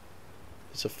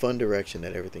it's a fun direction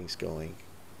that everything's going.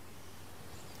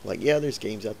 Like, yeah, there's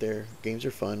games out there. Games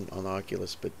are fun on the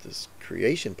Oculus, but this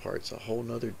creation part's a whole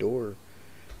nother door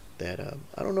that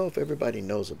I don't know if everybody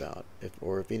knows about,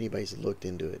 or if anybody's looked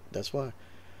into it. That's why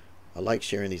I like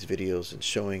sharing these videos and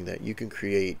showing that you can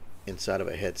create inside of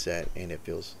a headset and it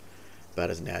feels about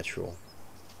as natural.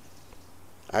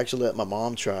 I actually let my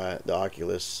mom try the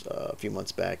Oculus a few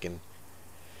months back, and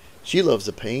she loves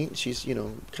to paint. She's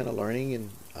kind of learning, and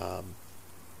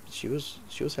she was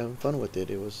having fun with it.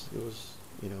 It was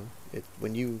you know, it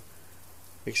when you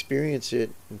experience it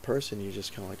in person, you're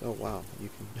just kind of like, oh wow, you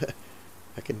can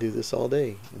I can do this all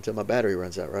day until my battery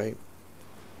runs out, right?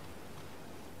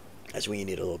 That's when you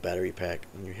need a little battery pack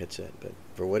on your headset. But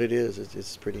for what it is,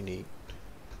 it's pretty neat.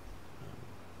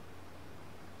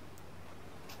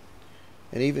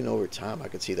 And even over time, I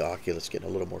could see the Oculus getting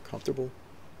a little more comfortable.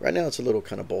 Right now, it's a little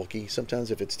kind of bulky.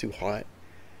 Sometimes if it's too hot,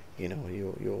 you know,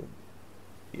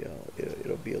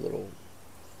 it'll be a little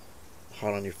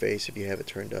hot on your face if you have it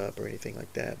turned up or anything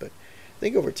like that. But I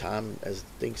think over time, as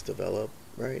things develop,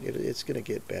 right, it's gonna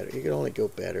get better. It can only go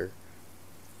better.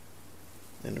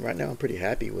 And right now, I'm pretty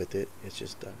happy with it.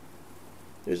 It's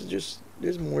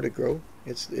there's more to grow.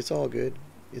 It's all good.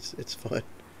 It's fun.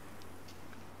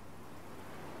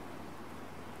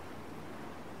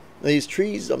 Now these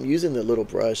trees, I'm using the little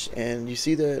brush, and you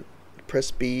see that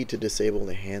press B to disable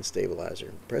the hand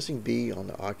stabilizer. Pressing B on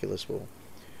the Oculus will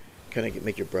kind of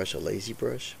make your brush a lazy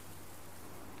brush.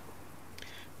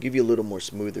 Give you a little more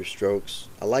smoother strokes.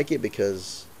 I like it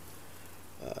because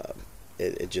uh,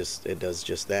 it does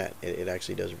just that. It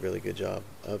actually does a really good job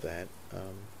of that.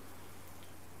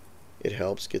 It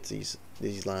helps get these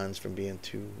lines from being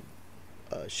too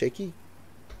shaky.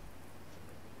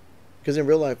 Because in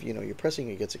real life, you know, you're pressing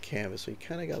against a canvas, so you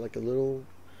kind of got like a little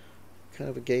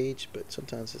kind of a gauge, but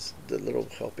sometimes it's the little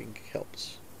helping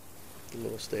helps, the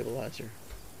little stabilizer.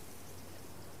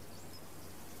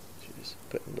 So just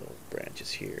putting little branches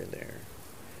here and there.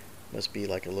 Must be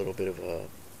like a little bit of a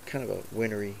kind of a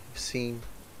wintry scene.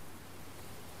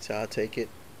 That's how I take it,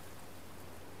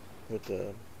 with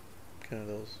the kind of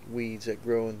those weeds that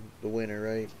grow in the winter,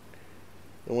 right?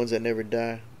 The ones that never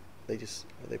die. They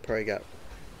probably got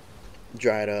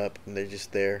dried up and they're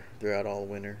just there throughout all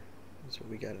winter. That's what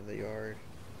we got in the yard.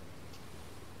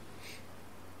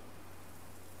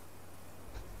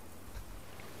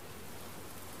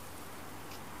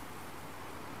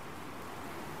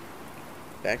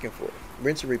 Back and forth.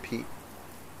 Rinse and repeat.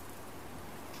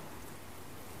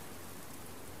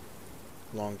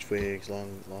 Long twigs,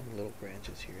 long little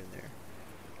branches here and there.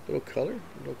 Little color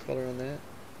on that.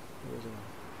 It wasn't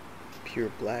a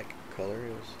pure black color.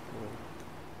 It was a little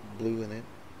blue in it.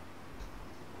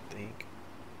 I think.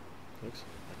 Looks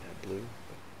like that blue.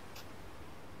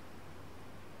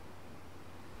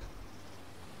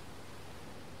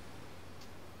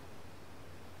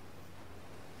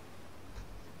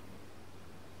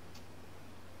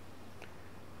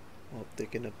 I'll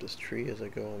thicken up this tree as I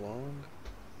go along.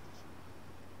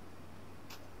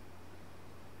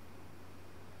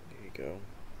 There you go.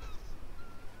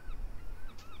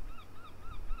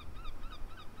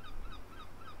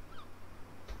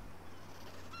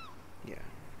 Yeah.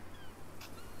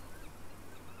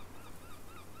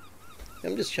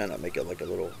 I'm just trying to make it like a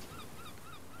little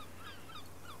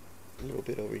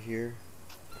bit over here.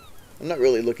 I'm not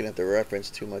really looking at the reference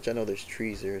too much. I know there's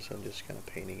trees there, so I'm just kind of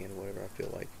painting in whatever I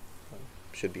feel like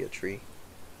should be a tree.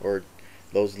 Or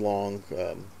those long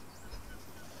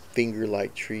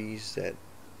finger-like trees that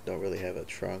don't really have a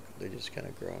trunk. They're just kind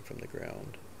of growing from the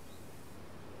ground.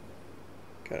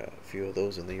 Got a few of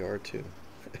those in the yard too.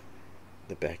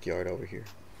 The backyard over here.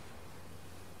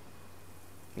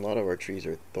 A lot of our trees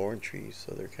are thorn trees,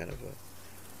 so they're kind of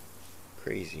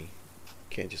crazy. You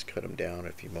can't just cut them down.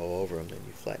 If you mow over them, then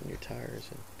you flatten your tires.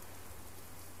 And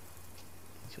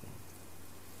so,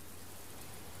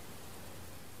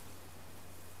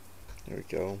 there we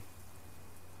go.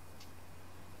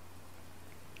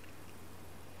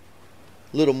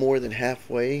 A little more than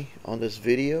halfway on this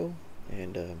video,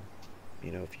 and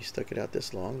you know, if you stuck it out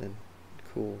this long, then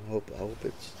cool. I hope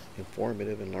it's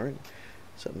informative and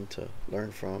something to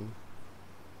learn from.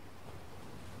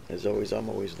 As always, I'm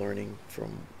always learning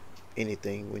from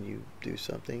anything when you do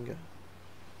something.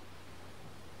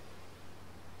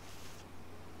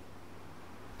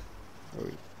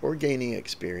 Or gaining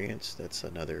experience. That's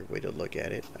another way to look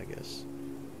at it, I guess.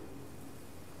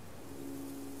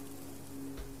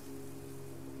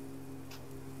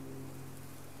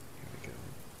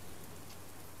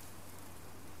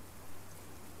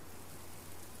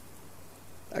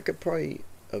 I could probably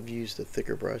have used a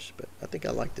thicker brush, but I think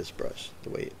I like this brush, the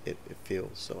way it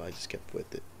feels, so I just kept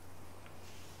with it.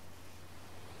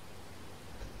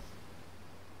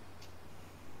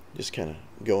 Just kind of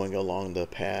going along the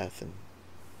path and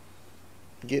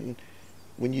getting,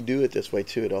 when you do it this way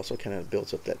too, it also kind of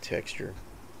builds up that texture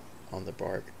on the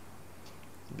bark,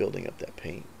 building up that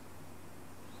paint.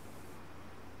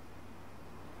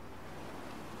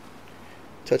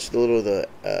 Touched a little of the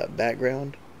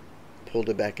background, pulled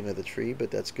it back into the tree,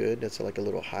 but that's good. That's like a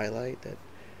little highlight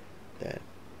that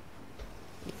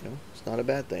You know, it's not a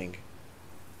bad thing.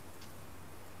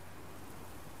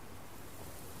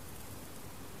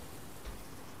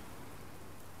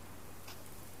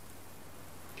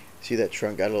 See, that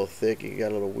trunk got a little thick, it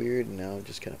got a little weird, and now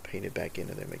just kind of paint it back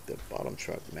into there, make the bottom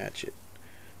trunk match it.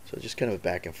 So just kind of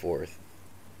back and forth.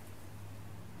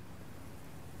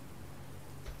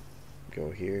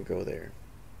 Go here, go there.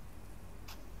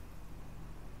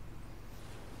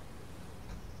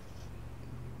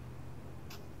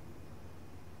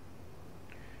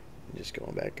 Just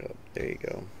going back up. There you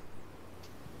go.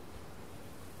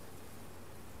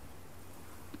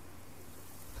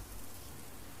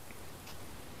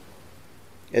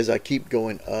 As I keep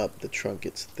going up, the trunk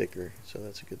gets thicker, so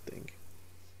that's a good thing.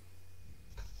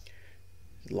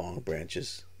 Long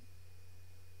branches.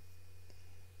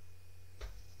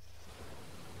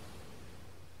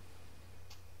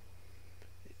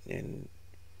 And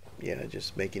yeah,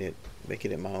 just making it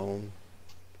my own.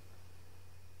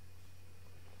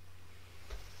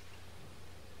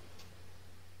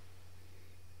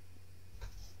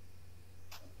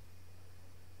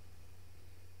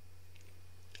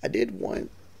 I did want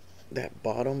that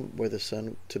bottom where the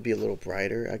sun to be a little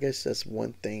brighter. I guess that's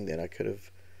one thing that I could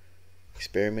have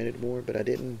experimented more, but I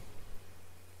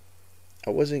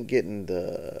wasn't getting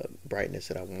the brightness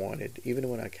that I wanted. Even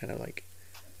when I kind of like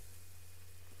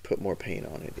put more paint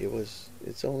on it,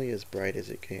 it's only as bright as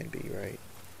it can be, right?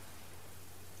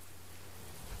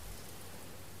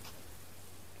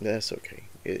 That's okay.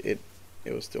 It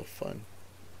was still fun.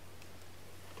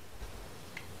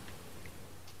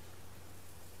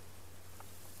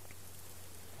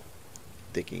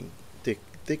 Thickening,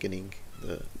 thickening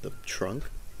the trunk.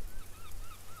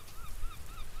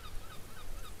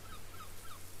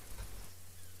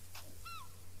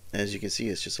 As you can see,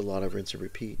 it's just a lot of rinse and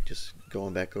repeat. Just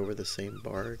going back over the same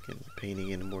bark and painting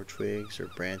in more twigs or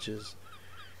branches,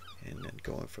 and then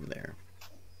going from there.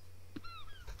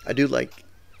 I do like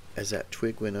as that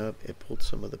twig went up, it pulled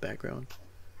some of the background,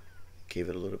 gave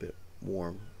it a little bit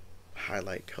warm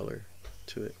highlight color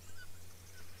to it.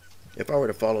 If I were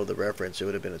to follow the reference, it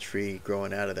would have been a tree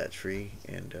growing out of that tree,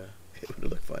 and it would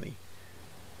have looked funny.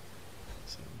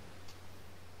 So,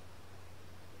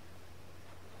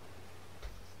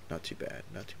 not too bad,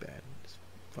 not too bad. It's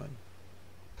fun.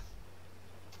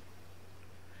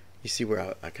 You see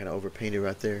where I kind of overpainted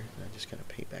right there? And I just kind of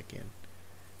paint back in.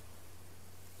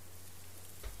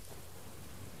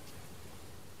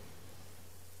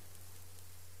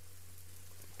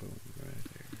 Boom, right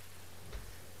there.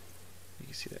 You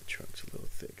can see that trunk's a little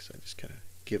thick, so I just kind of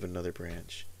give another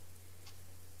branch.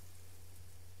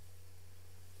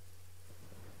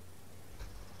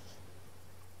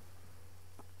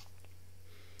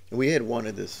 We had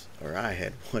wanted this, or I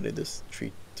had wanted this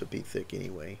tree to be thick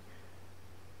anyway.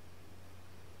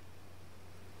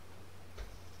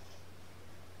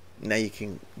 Now you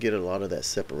can get a lot of that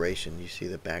separation. You see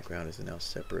the background is now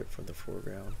separate from the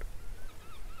foreground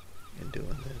in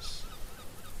doing this.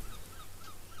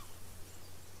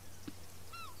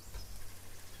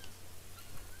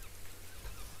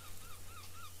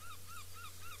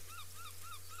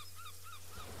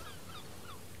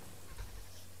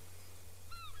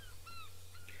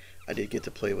 I did get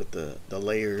to play with the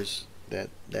layers that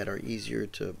are easier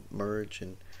to merge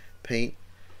and paint.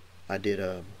 I did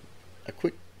a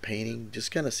quick painting,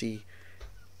 just kind of see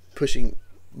pushing,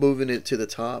 moving it to the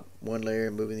top one layer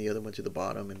and moving the other one to the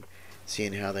bottom and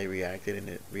seeing how they reacted, and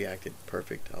it reacted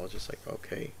perfect. I was just like,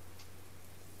 okay.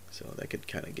 So that could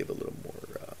kind of give a little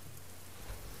more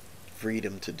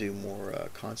freedom to do more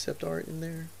concept art in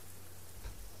there.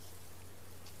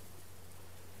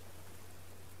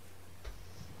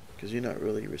 Because you're not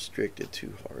really restricted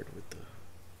too hard with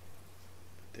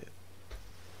it.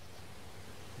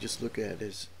 Just look at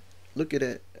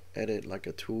it like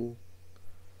a tool,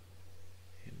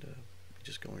 and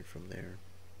just going from there.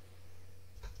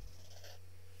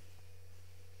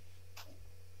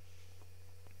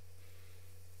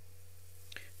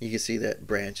 You can see that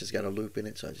branch has got a loop in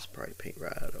it, so I just probably paint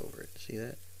right over it. See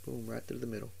that? Boom, right through the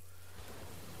middle.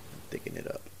 Thicken it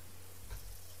up.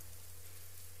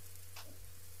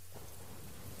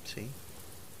 See?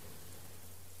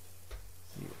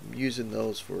 I'm using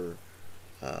those for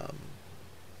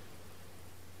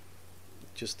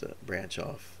just to branch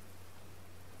off.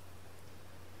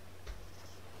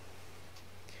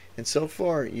 And so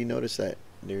far, you notice that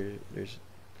there's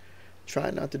try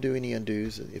not to do any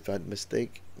undos. If I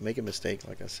make a mistake,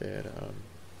 like I said,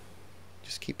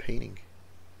 just keep painting.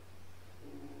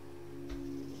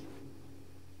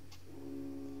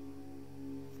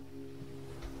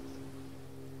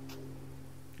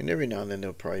 And every now and then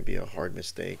there'll probably be a hard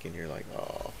mistake, and you're like,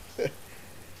 oh.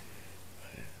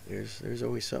 There's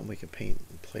always something we can paint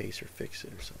in place or fix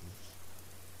it or something.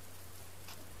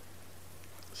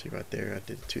 See right there, I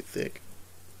did it too thick.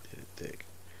 Did it thick.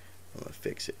 I'm gonna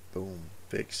fix it. Boom,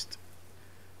 fixed.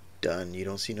 Done. You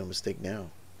don't see no mistake now.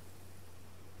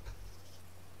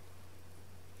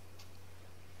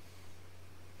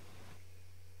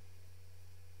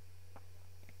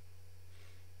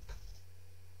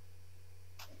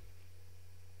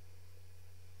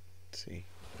 See,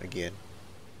 again.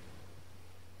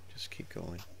 Just keep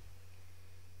going.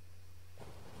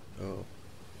 Oh,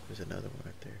 there's another one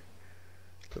right there.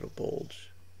 Little bulge.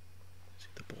 See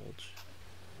the bulge?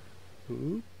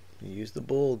 Ooh, use the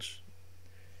bulge.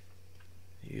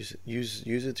 Use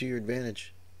it to your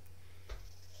advantage.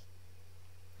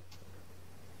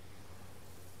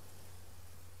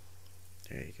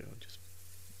 There you go. Just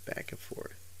back and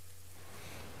forth.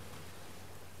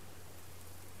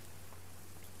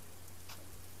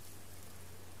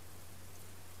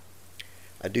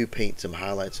 I do paint some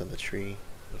highlights on the tree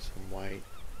with some white,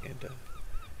 and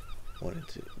wanted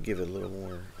to give it a little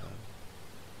more,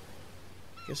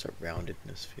 I guess, a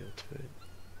roundedness feel to it.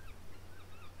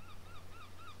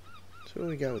 So what do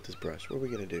we got with this brush? What are we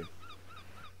gonna do?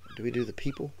 Do we do the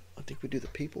people? I think we do the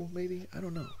people, maybe? I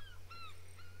don't know.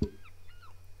 Let's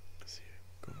see,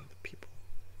 going with the people.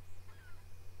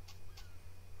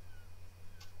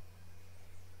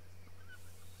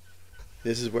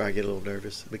 This is where I get a little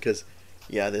nervous because,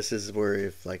 yeah, this is where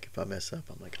if I mess up,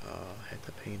 I'm like, oh, I had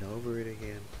to paint over it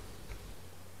again.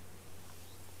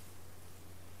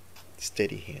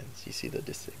 Steady hands. You see the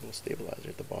disable stabilizer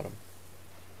at the bottom.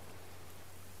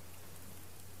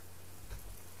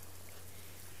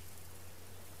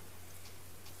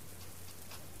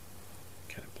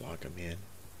 Kind of block them in.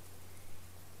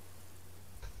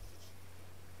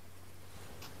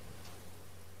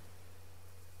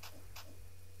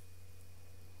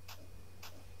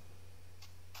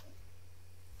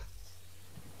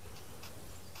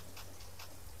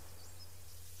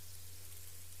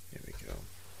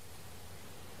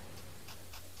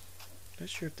 Not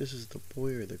sure if this is the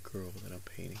boy or the girl that I'm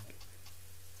painting.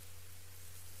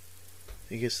 I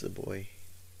think it's the boy.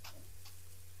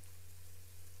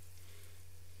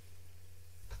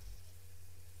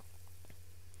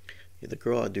 Yeah, the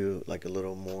girl I do like a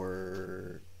little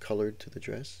more colored to the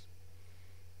dress.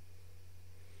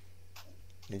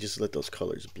 And just let those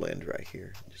colors blend right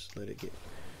here. Just let it get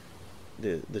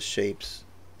the shapes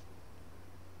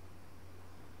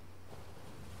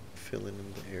filling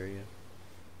in the area.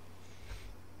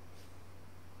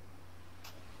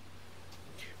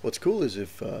 What's cool is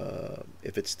if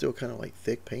it's still kind of like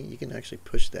thick paint, you can actually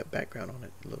push that background on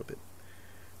it a little bit.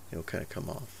 It'll kind of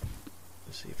come off.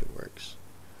 Let's see if it works.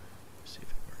 Let's see if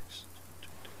it works.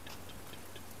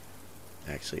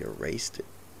 Actually erased it.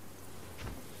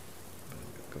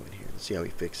 Go in here and see how we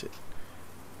fix it.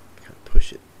 Kind of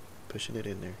push it, pushing it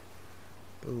in there.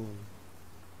 Boom.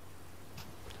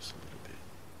 Just a little bit.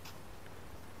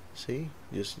 See,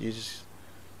 you just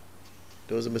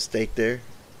there was a mistake there.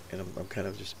 And I'm kind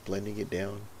of just blending it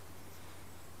down.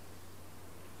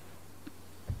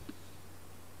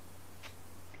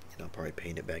 And I'll probably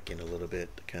paint it back in a little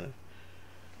bit to kind of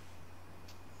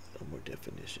a little more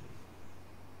definition.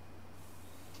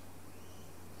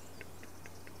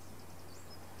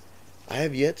 I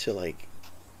have yet to like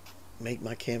make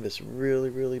my canvas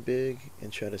really big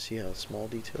and try to see how small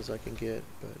details I can get,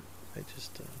 but I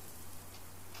just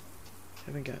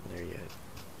haven't gotten there yet.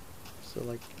 So I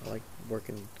like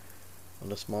working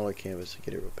on a smaller canvas to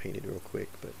get it painted real quick,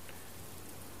 but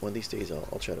one of these days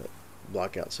I'll try to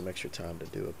block out some extra time to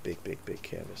do a big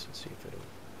canvas and see if it'll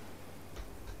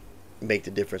make the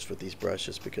difference with these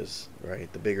brushes, because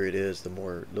right, the bigger it is, the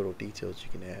more little details you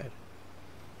can add.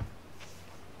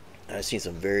 I've seen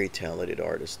some very talented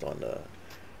artists on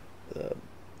the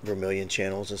Vermillion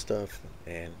channels and stuff,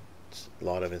 and it's a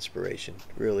lot of inspiration.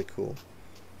 Really cool.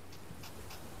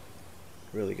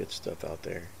 Really good stuff out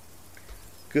there.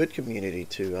 Good community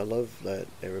too. I love that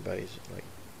everybody's like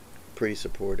pretty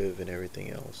supportive and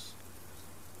everything else.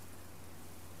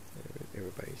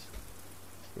 Everybody's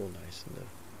real nice in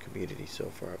the community so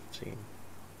far I've seen.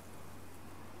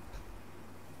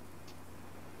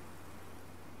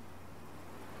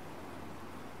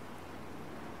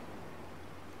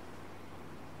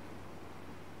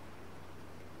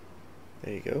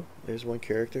 There you go. There's one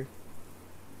character.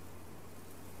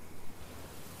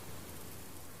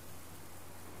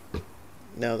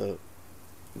 Now the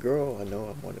girl, I know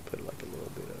I want to put like a little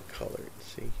bit of color.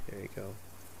 See, there you go.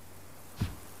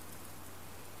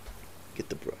 Get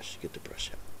the brush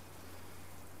out.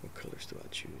 What colors do I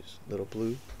choose? Little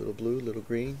blue, little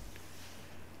green,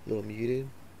 little muted,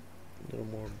 A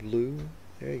little more blue.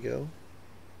 There you go.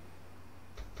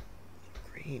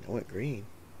 Green. I went green.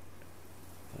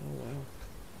 Oh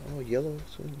wow. Oh, yellow.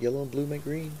 So yellow and blue make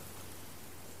green.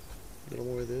 A little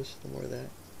more of this, a little more of that.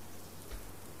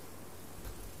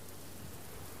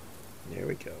 There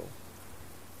we go.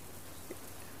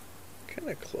 Kind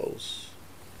of close.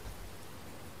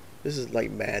 This is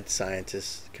like mad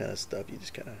scientist kind of stuff. You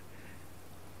just kind of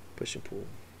push and pull.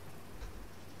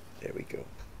 There we go.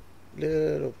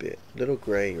 Little bit. Little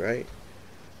gray, right?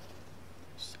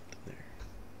 Something there.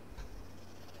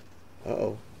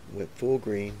 Uh-oh. Went full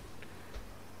green.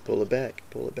 Pull it back.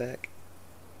 Pull it back.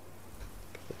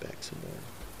 Pull it back some more.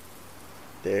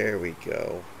 There we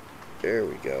go. There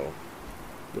we go.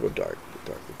 A little dark. A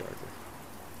little darker, darker.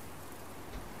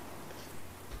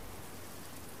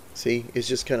 See? It's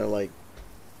just kind of like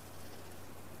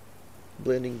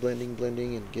blending, blending,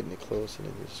 blending, and getting it close, and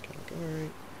then you're just kind of like,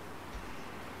 alright.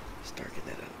 Let's darken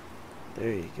that up.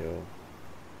 There you go.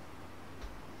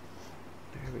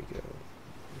 There we go.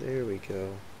 There we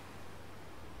go.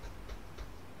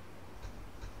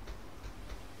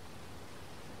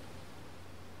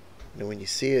 And when you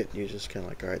see it, you're just kind of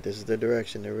like, alright, this is the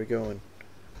direction. There we're going.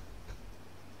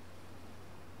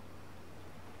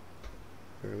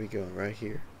 Where are we going? Right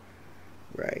here.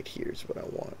 Right here's what I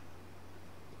want.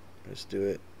 Let's do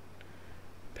it.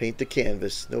 Paint the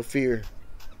canvas. No fear.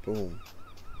 Boom.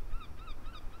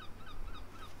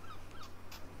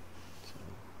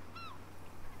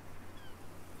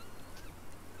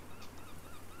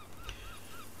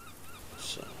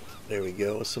 So there we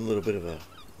go. Some little bit of a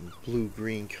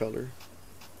blue-green color.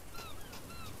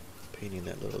 Painting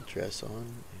that little dress on,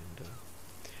 and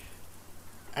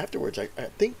afterwards, I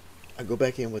think I go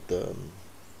back in with the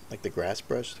like the grass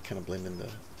brush to kind of blend in the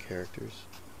characters.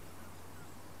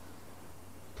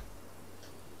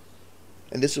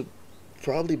 And this would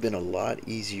probably been a lot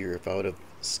easier if I would have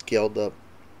scaled up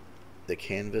the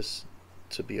canvas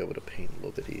to be able to paint a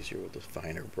little bit easier with a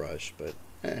finer brush, but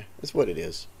it's what it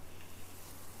is.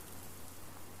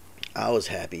 I was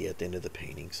happy at the end of the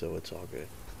painting, so it's all good.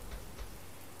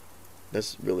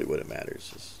 That's really what it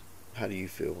matters, is how do you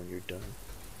feel when you're done.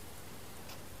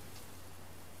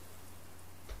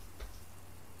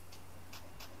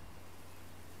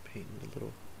 Painting the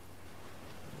little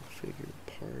figure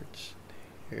parts,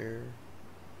 hair.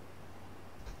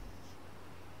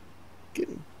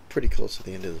 Getting pretty close to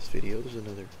the end of this video. There's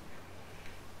another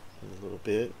little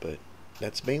bit, but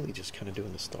that's mainly just kind of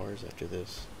doing the stars after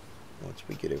this, once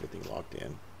we get everything locked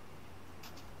in.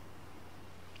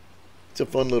 It's a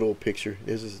fun little picture.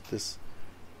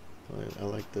 I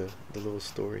like the little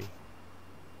story.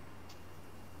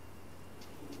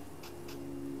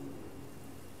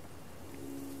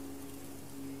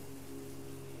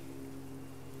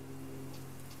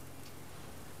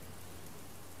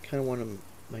 Kind of want them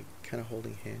like kind of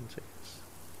holding hands, I guess.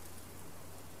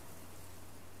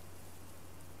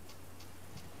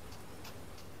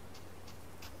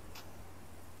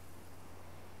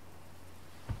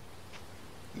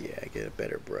 Yeah, get a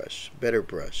better brush. Better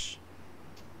brush.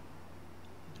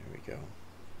 There we go.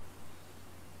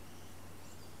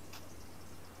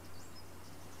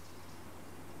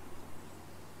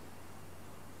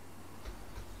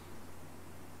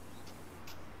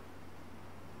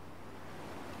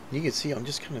 You can see I'm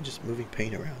just kind of just moving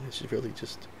paint around. It's really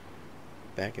just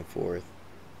back and forth.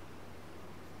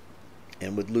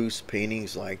 And with loose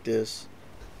paintings like this,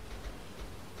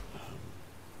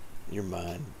 your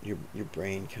mind, your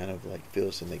brain kind of like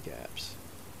fills in the gaps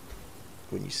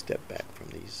when you step back from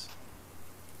these.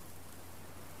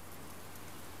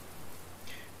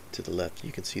 To the left,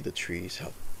 you can see the trees,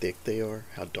 how thick they are,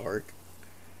 how dark,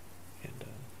 and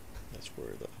that's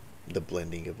where the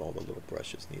blending of all the little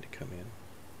brushes need to come in.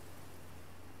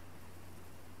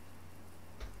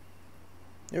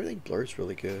 Everything blurs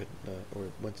really good, or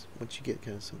once you get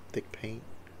kind of some thick paint,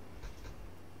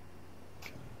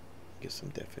 kind of get some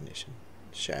definition,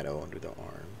 shadow under the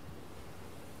arm.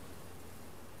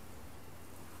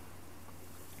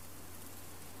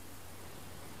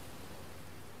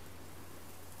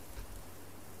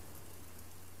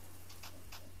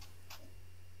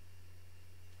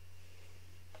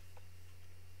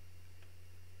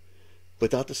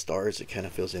 Without the stars, it kind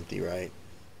of feels empty, right?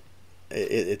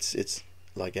 It's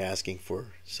like asking for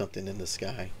something in the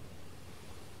sky.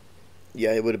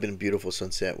 Yeah, it would have been a beautiful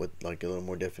sunset with like a little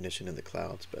more definition in the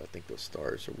clouds, but I think those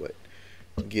stars are what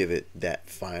give it that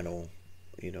final,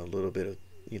 little bit of,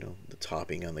 the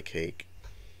topping on the cake.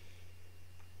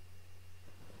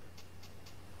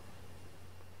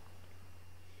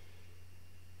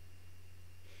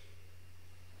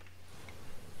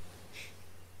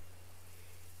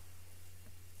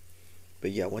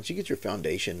 But yeah, once you get your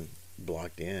foundation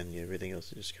blocked in, everything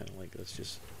else is just kind of like, let's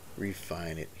just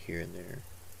refine it here and there.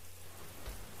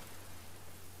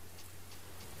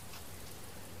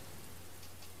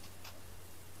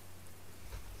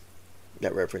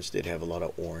 That reference did have a lot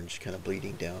of orange kind of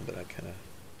bleeding down, but I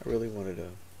really wanted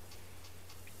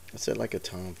I said like a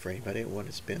time frame. I didn't want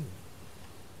to spend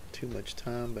too much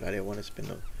time, but I didn't want to spend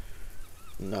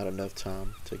not enough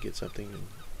time to get something. And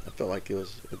I felt like it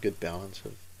was a good balance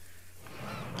of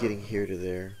getting here to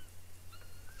there.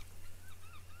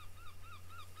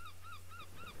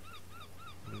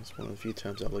 And it's one of the few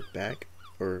times I look back,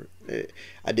 or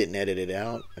I didn't edit it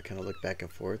out. I kind of look back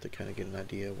and forth to kind of get an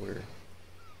idea where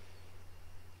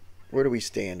do we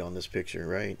stand on this picture,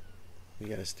 right? You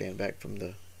got to stand back from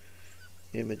the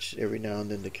image every now and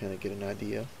then to kind of get an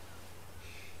idea.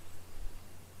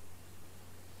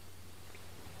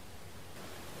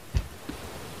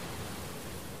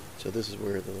 So this is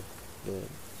where the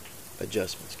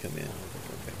adjustments come in.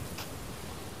 Okay.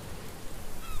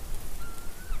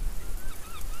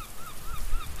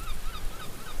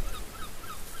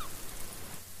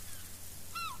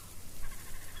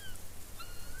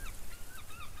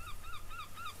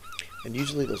 And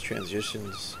usually those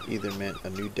transitions either meant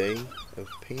a new day of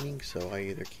painting, so I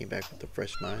either came back with a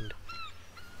fresh mind.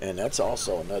 And that's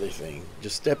also another thing,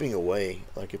 just stepping away.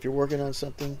 Like if you're working on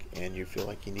something and you feel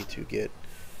like you need to get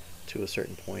to a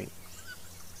certain point,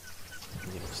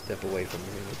 step away from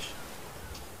your image.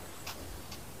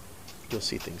 You'll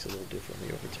see things a little differently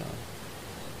over time.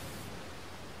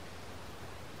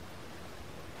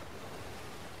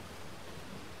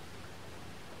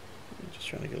 I'm just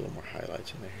trying to get a little more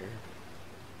highlights in the hair.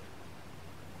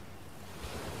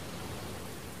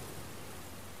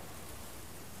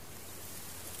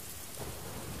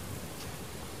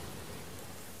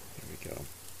 There we go.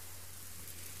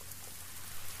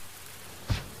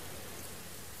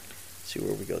 See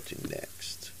where we go to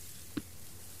next.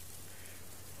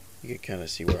 You can kind of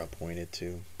see where I pointed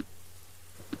to.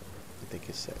 I think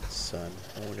it's that sun.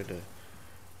 I wanted to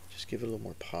just give it a little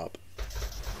more pop.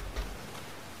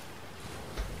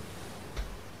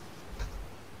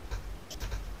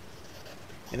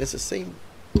 And it's the same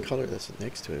color that's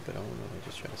next to it, but I don't know. I'm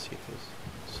just trying to see if there's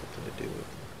something to do with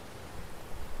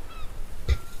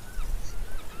it.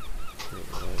 There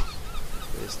it was.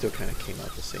 But it still kind of came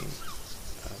out the same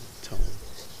tone.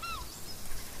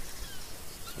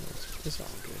 So it's all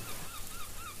good.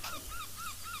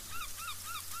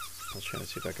 I was trying to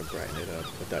see if I can brighten it up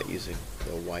without using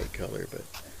the white color, but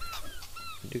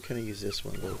I do kind of use this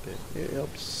one a little bit. It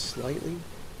helps slightly,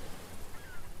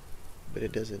 but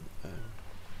it doesn't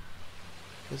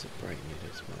brighten it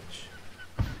as much.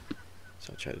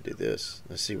 So I'll try to do this.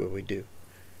 Let's see what we do.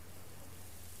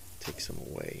 Take some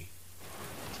away.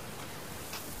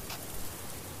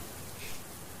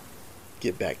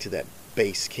 Get back to that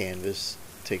base canvas.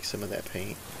 Take some of that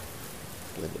paint.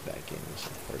 Blend it back in with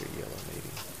some harder yellow maybe.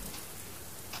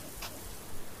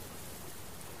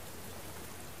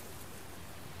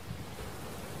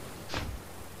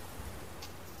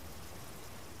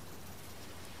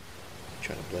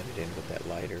 Trying to blend it in with that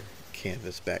lighter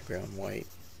canvas background white.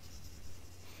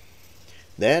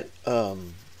 That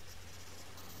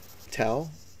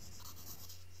towel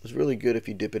is really good if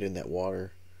you dip it in that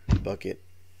water bucket.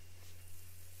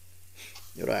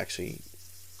 It'll actually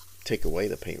take away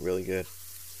the paint really good.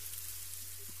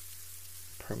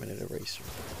 Permanent eraser.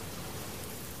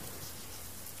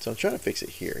 So I'm trying to fix it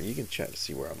here. You can try to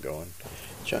see where I'm going.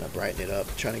 Trying to brighten it up.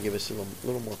 Trying to give us a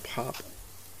little more pop.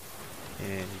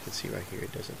 And you can see right here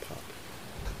it doesn't pop.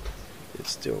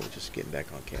 It's still just getting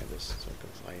back on canvas. So it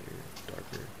goes lighter,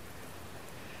 darker.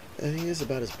 I think it's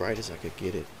about as bright as I could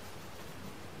get it.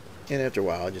 And after a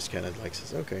while it just kind of like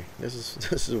says, okay, this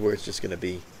is where it's just gonna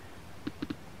be.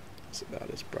 It's about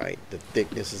as bright. The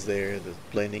thickness is there, the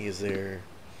blending is there.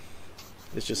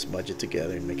 Let's just smudge it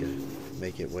together and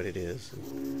make it what it is.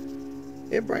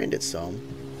 It brightened it some.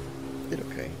 Did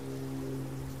okay.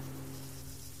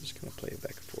 Just gonna play it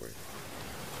back and forth.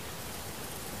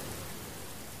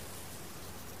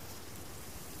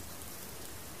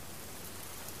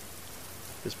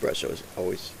 This brush is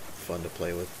always fun to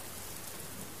play with.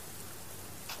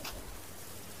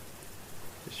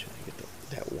 Just trying to get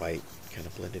that white kind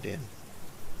of blended in.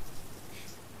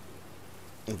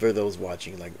 And for those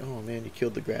watching, like, oh man, you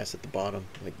killed the grass at the bottom.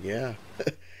 Like, yeah,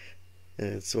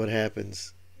 that's what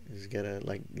happens. You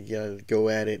gotta go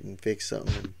at it and fix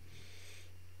something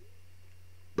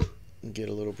and get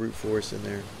a little brute force in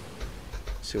there.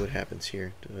 See what happens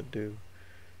here. Do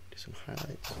some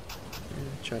highlights. Yeah,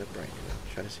 try to brighten it up.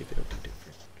 Try to see if it'll do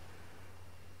different.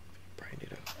 Brighten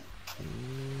it up.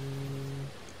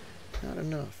 not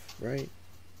enough, right?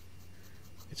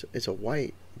 It's a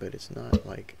white, but it's not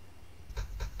like,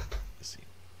 let's see.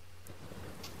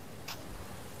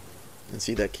 And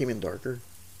see, that came in darker.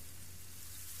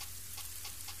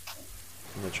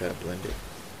 I'm gonna try to blend it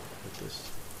with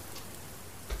this.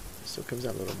 It still comes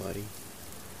out a little muddy.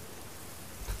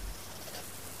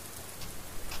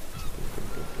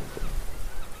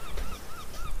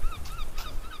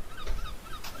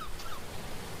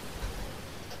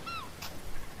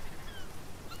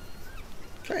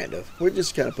 Kind of. We're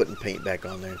just kind of putting paint back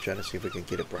on there and trying to see if we can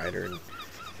get it brighter and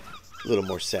a little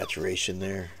more saturation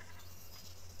there.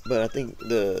 But I think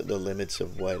the limits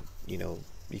of what, you know,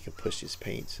 you can push these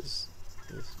paints is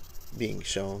being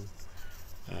shown.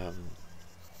 It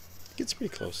gets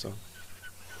pretty close though.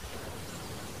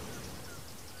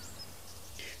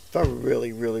 If I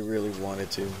really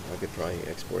wanted to, I could probably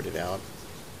export it out,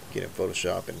 get in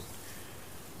Photoshop and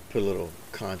put a little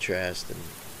contrast and,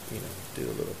 you know, do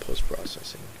a little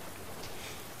post-processing.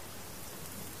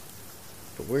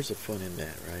 But where's the fun in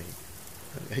that, right?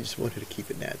 I just wanted to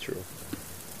keep it natural.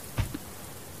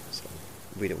 So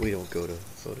we don't go to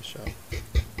Photoshop.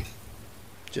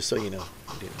 Just so you know,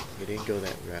 we didn't go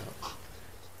that route.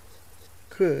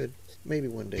 Could, maybe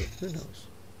one day, who knows?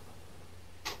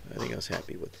 I think I was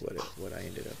happy with what I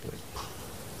ended up with.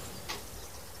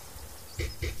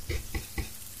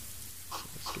 So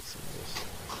let's get some of this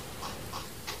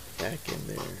back in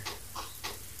there.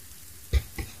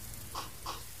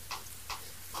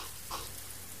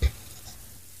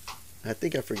 I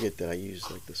think I forget that I use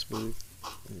like the smooth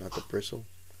and not the bristle,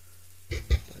 but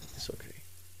it's okay.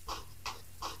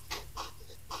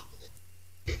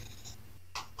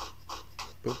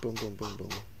 Boom, boom, boom, boom, boom.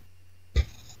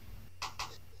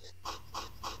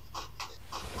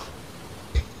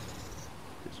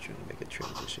 Just trying to make a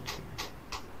transition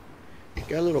here.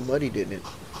 Got a little muddy, didn't it? A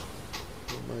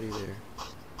little muddy there.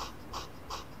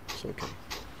 It's okay.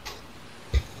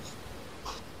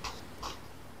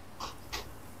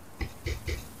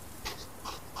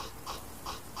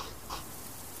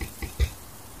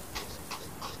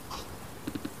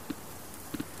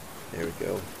 There we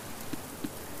go.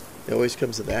 It always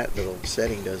comes to that little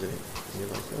setting, doesn't it? And you're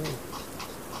like, oh,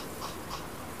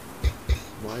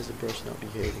 why is the brush not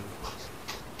behaving?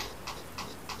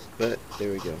 But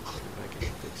there we go. I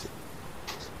can fix it.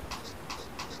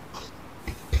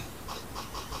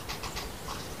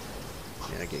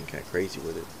 Yeah, getting kind of crazy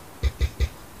with it.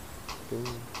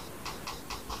 Boom.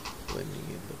 Blending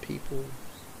in the people.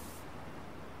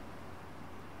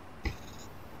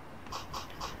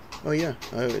 Oh yeah,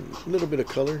 a little bit of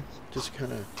color, just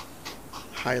kind of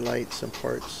highlight some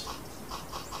parts,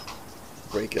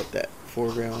 break up that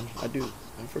foreground. I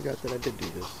forgot that I did do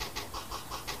this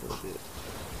a little bit.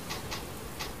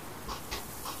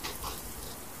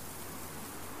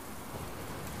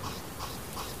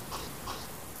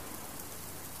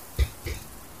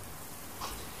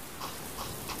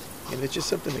 And it's just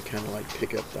something to kind of like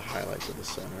pick up the highlights of the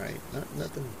sun, right?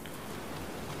 Nothing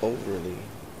overly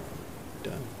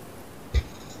done.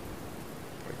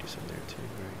 Probably do some there too,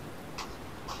 right?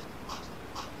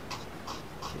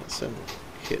 Yeah, some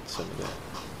hit some of that.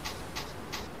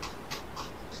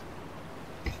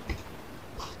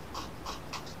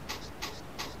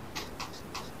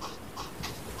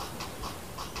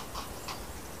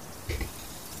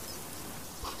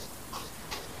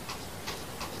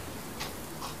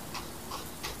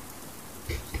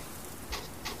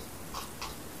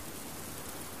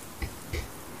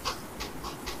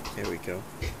 There we go.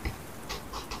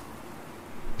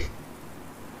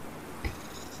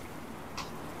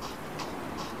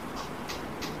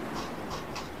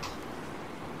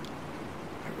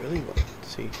 I really want to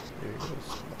see. There it goes.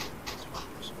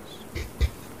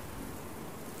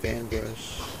 Fan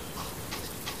brush.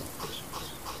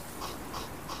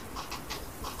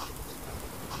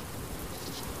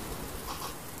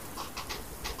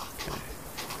 Okay.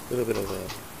 A little bit of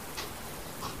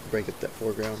a break up that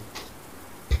foreground.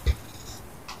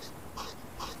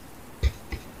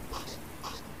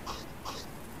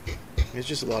 It's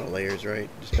just a lot of layers, right?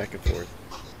 Just back and forth.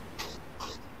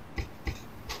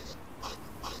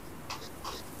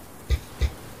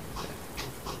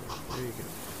 There you go.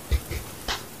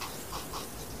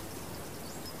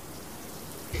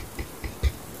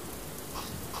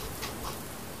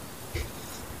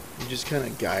 You're just kind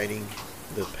of guiding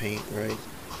the paint, right?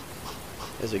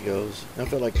 As it goes. I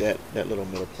feel like that little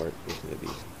middle part is going to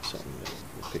be something that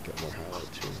will pick up more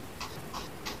highlight too.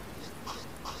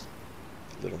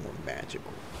 A little more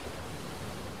magical.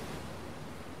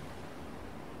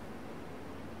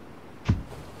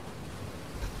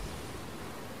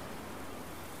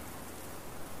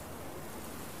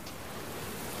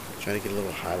 Trying to get a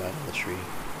little highlight on the tree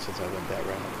since I went that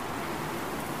route.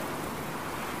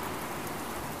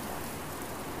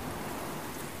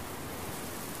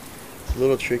 It's a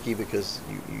little tricky because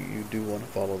you do want to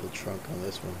follow the trunk on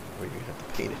this one, where you have to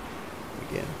paint it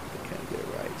again to kind of get it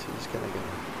right. So you just kind of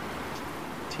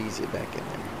gotta tease it back in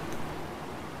there.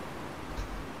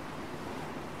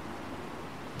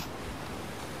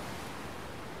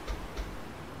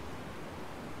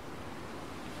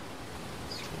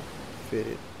 Fit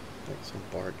it like some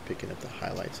bark, picking up the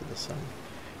highlights of the sun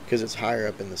because it's higher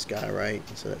up in the sky, right?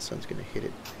 And so that sun's going to hit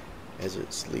it as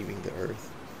it's leaving the earth.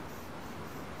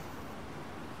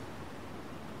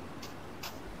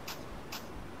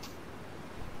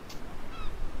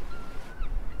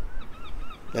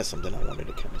 That's something I wanted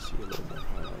to kind of see a little more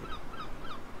highlight,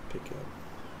 pick up.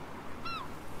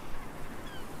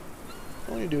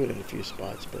 I only do it in a few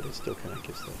spots, but it still kind of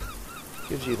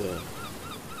gives you the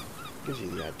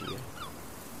idea.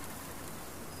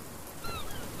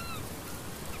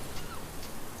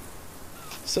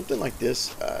 Something like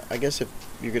this, I guess if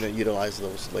you're gonna utilize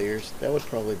those layers, that would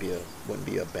probably wouldn't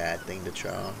be a bad thing to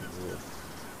try on. You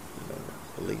know,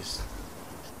 at least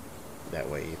that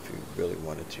way, if you really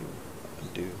wanted to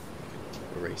undo,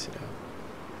 erase it out.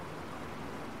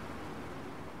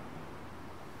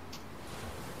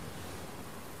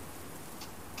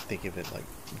 Think of it like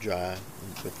dry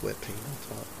with wet paint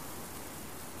on top.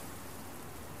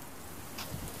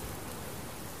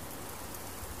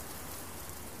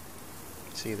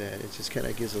 See that? It just kind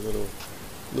of gives a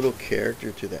little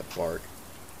character to that bark,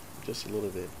 just a little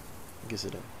bit. It gives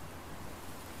it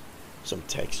some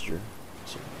texture.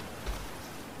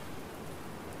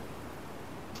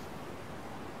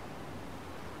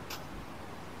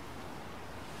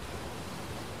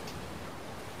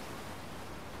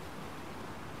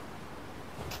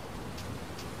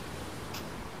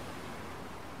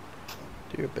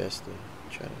 Do your best to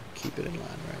try to keep it in line,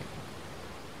 right?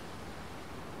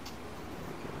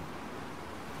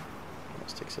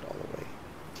 Almost takes it all the way.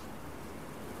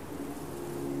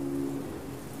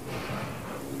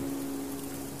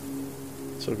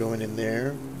 So going in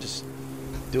there, just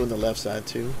doing the left side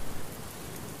too.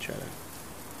 Try to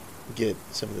get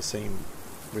some of the same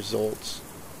results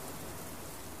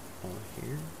on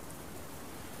here.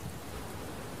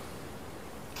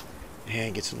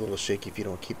 Hand gets a little shaky if you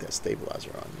don't keep that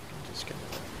stabilizer on. You can just kind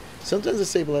of. Sometimes the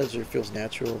stabilizer feels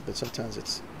natural, but sometimes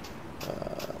it's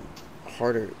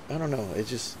harder. I don't know. It's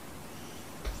just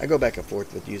I go back and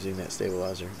forth with using that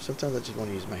stabilizer. Sometimes I just want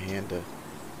to use my hand to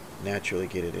naturally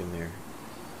get it in there,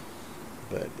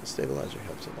 but the stabilizer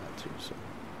helps a lot too. So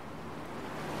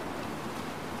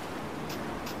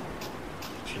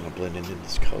just kind of blending in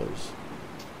these colors.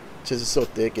 Since it's so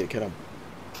thick, it kind of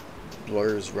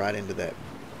blurs right into that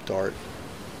dart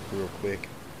real quick.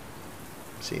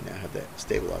 See, now I have that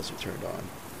stabilizer turned on.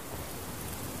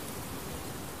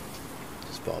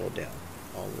 Just follow down,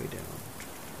 all the way down.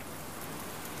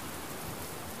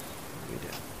 All the way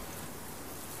down.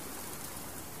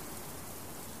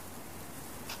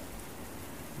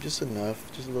 Just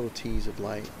enough, just a little tease of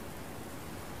light.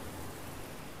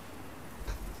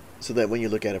 So that when you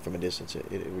look at it from a distance, it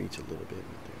reads a little bit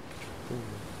right there.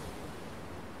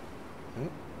 Oh,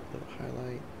 little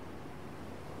highlight.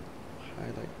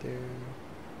 Highlight there.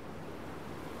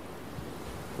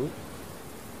 Oop.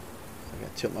 I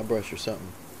gotta tilt my brush or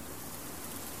something.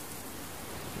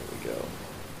 There we go.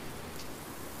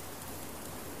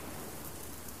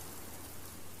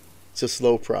 It's a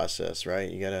slow process, right?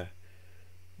 You gotta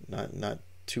not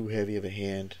too heavy of a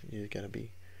hand. You gotta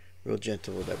be real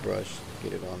gentle with that brush.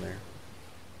 Get it on there.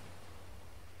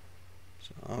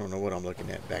 So I don't know what I'm looking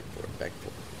at. Back for it.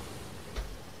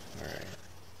 All right.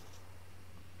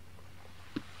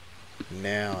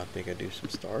 Now I think I do some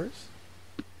stars.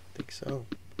 I think so.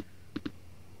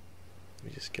 Let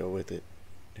me just go with it.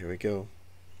 Here we go.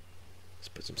 Let's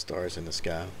put some stars in the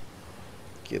sky.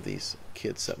 Give these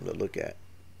kids something to look at.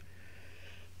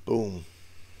 Boom.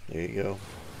 There you go.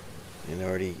 And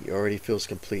it already feels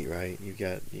complete, right? You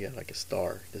got like a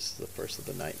star. This is the first of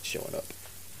the night showing up.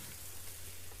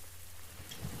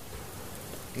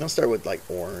 And I'll start with like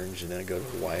orange, and then I go to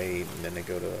white, and then I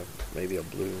go to maybe a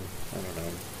blue. I don't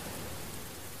know.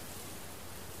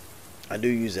 I do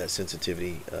use that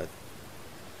sensitivity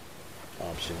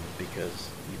option because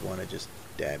you want to just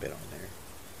dab it on there.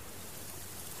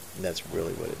 And that's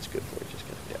really what it's good for. Just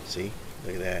gonna dab. See?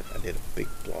 Look at that. I did a big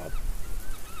blob.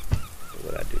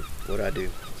 Look what I do.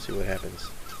 See what happens.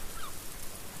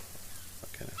 I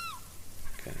kind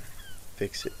of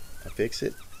fix it. I fix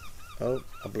it. Oh,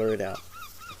 I blur it out.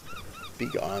 Be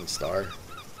gone, star.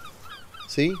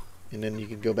 See? And then you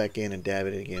can go back in and dab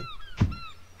it again.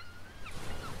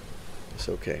 It's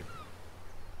okay.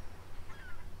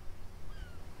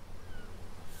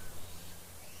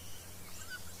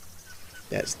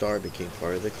 That star became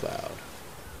part of the cloud.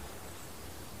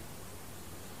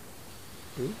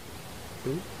 Ooh,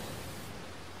 ooh.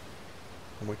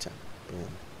 One more time. Boom.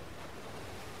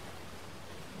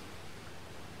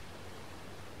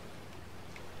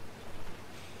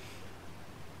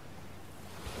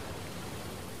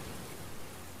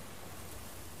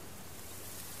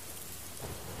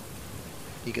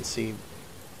 You can see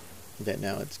that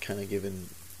now it's kind of given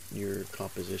your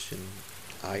composition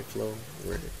eye flow,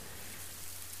 where,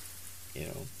 you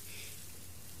know,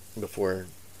 before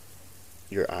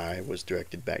your eye was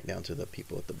directed back down to the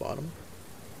people at the bottom,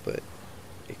 but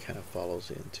it kind of follows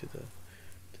into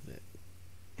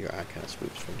your eye kind of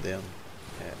swoops from them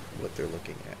at what they're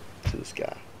looking at to the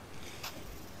sky.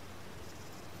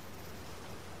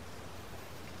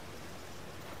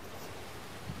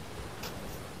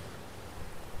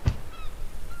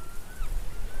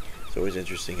 It's always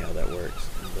interesting how that works,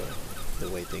 and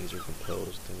the way things are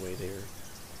composed, the way they're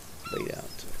laid out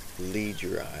to lead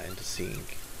your eye into seeing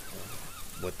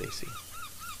what they see.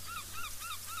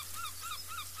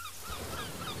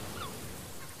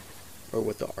 Or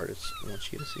what the artist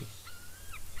wants you to see.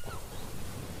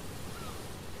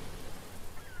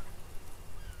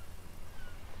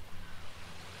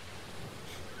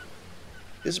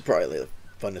 This is probably the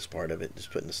funnest part of it,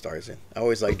 just putting the stars in. I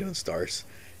always like doing stars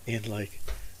in like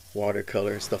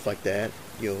watercolor and stuff like that.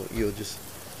 You'll just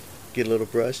get a little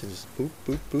brush and just boop,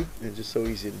 boop, boop, and it's just so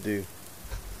easy to do.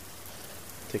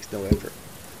 Takes no effort.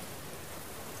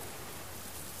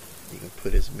 You can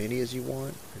put as many as you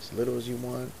want, as little as you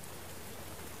want,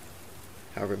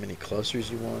 however many clusters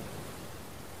you want.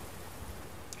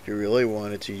 If you really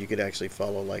wanted to, you could actually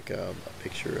follow like a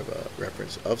picture of a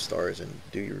reference of stars and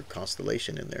do your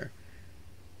constellation in there.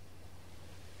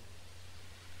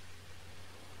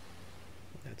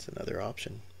 That's another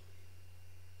option.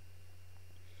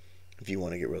 If you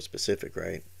want to get real specific,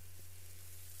 right?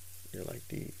 You're like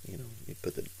you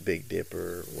put the Big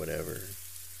Dipper or whatever.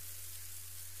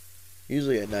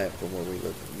 Usually at night from where we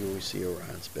live, you always see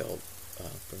Orion's belt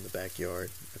from the backyard.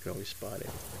 I can always spot it.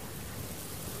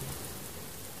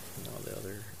 And all the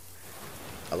other.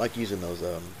 I like using those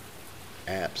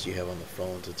apps you have on the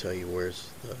phone to tell you where's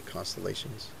the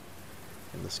constellations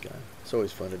in the sky. It's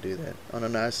always fun to do that on a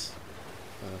nice.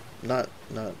 Not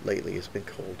lately. It's been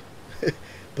cold,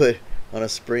 but on a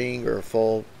spring or a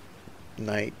fall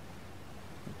night,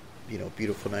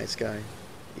 beautiful night sky.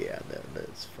 Yeah,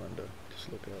 that's fun to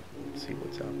just look up and see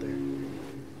what's out there.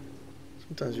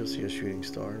 Sometimes you'll see a shooting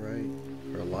star, right,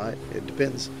 or a light. It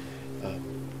depends.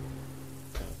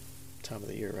 Time of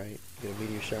the year, right? You get a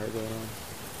meteor shower going on,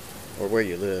 or where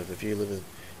you live. If you live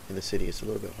in the city, it's a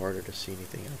little bit harder to see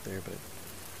anything out there, but.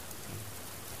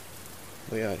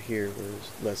 Way out here where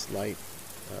there's less light,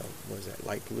 what is that,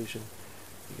 light pollution,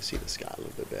 you can see the sky a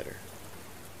little bit better.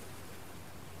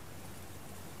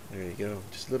 There you go,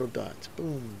 just little dots,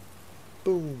 boom,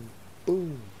 boom,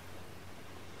 boom.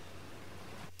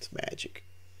 It's magic.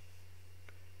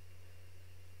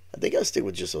 I think I'll stick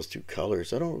with just those two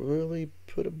colors. I don't really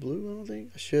put a blue, I don't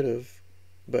think. I should have,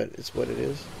 but it's what it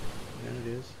is.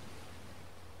 Yeah, it is.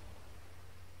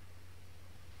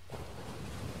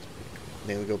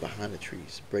 Then we go behind the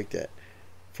trees, break that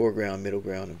foreground, middle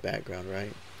ground, and background,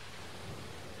 right?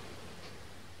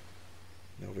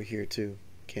 And over here too,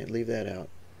 can't leave that out.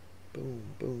 Boom,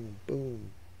 boom,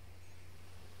 boom.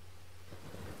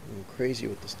 I'm crazy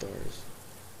with the stars.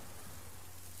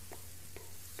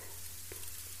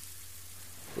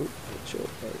 Oop, that chill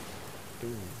part.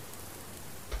 Boom.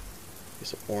 Get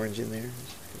some orange in there.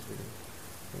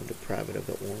 I'm going to deprive it of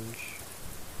the orange.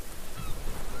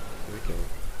 There we go.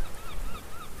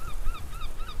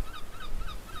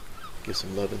 Give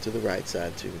some love into the right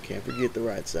side too. Can't forget the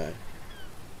right side.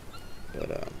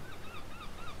 But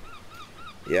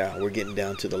yeah, we're getting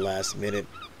down to the last minute,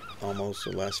 almost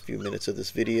the last few minutes of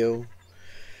this video.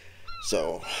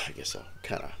 So I guess I'll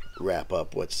kind of wrap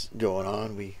up what's going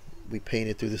on. We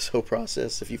painted through this whole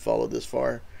process. If you followed this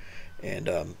far, and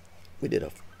we did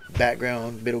a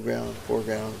background, middle ground,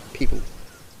 foreground, people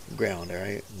ground, all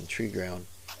right, and tree ground,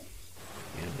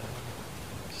 and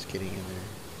just getting in there.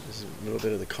 This is a little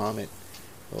bit of the comet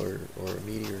or a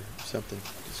meteor or something.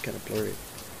 Just kind of blur it.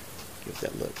 Give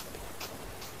that look.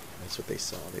 That's what they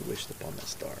saw. They wished upon that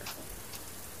star.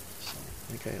 So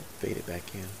I think I'll fade it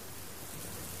back in.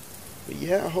 But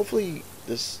yeah, hopefully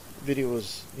this video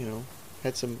was,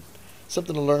 had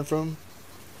something to learn from.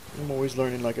 I'm always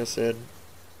learning, like I said.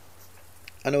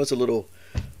 I know it's a little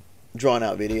drawn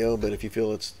out video, but if you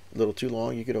feel it's a little too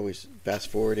long, you could always fast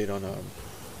forward it on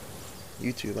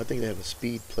YouTube. I think they have a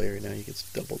speed player now. You can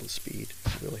double the speed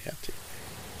if you really have to.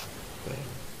 But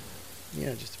yeah,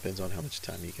 it just depends on how much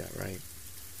time you got, right?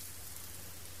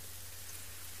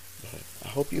 But I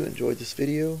hope you enjoyed this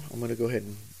video. I'm going to go ahead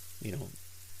and,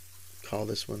 call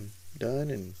this one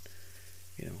done, and,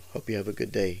 hope you have a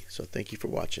good day. So thank you for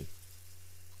watching.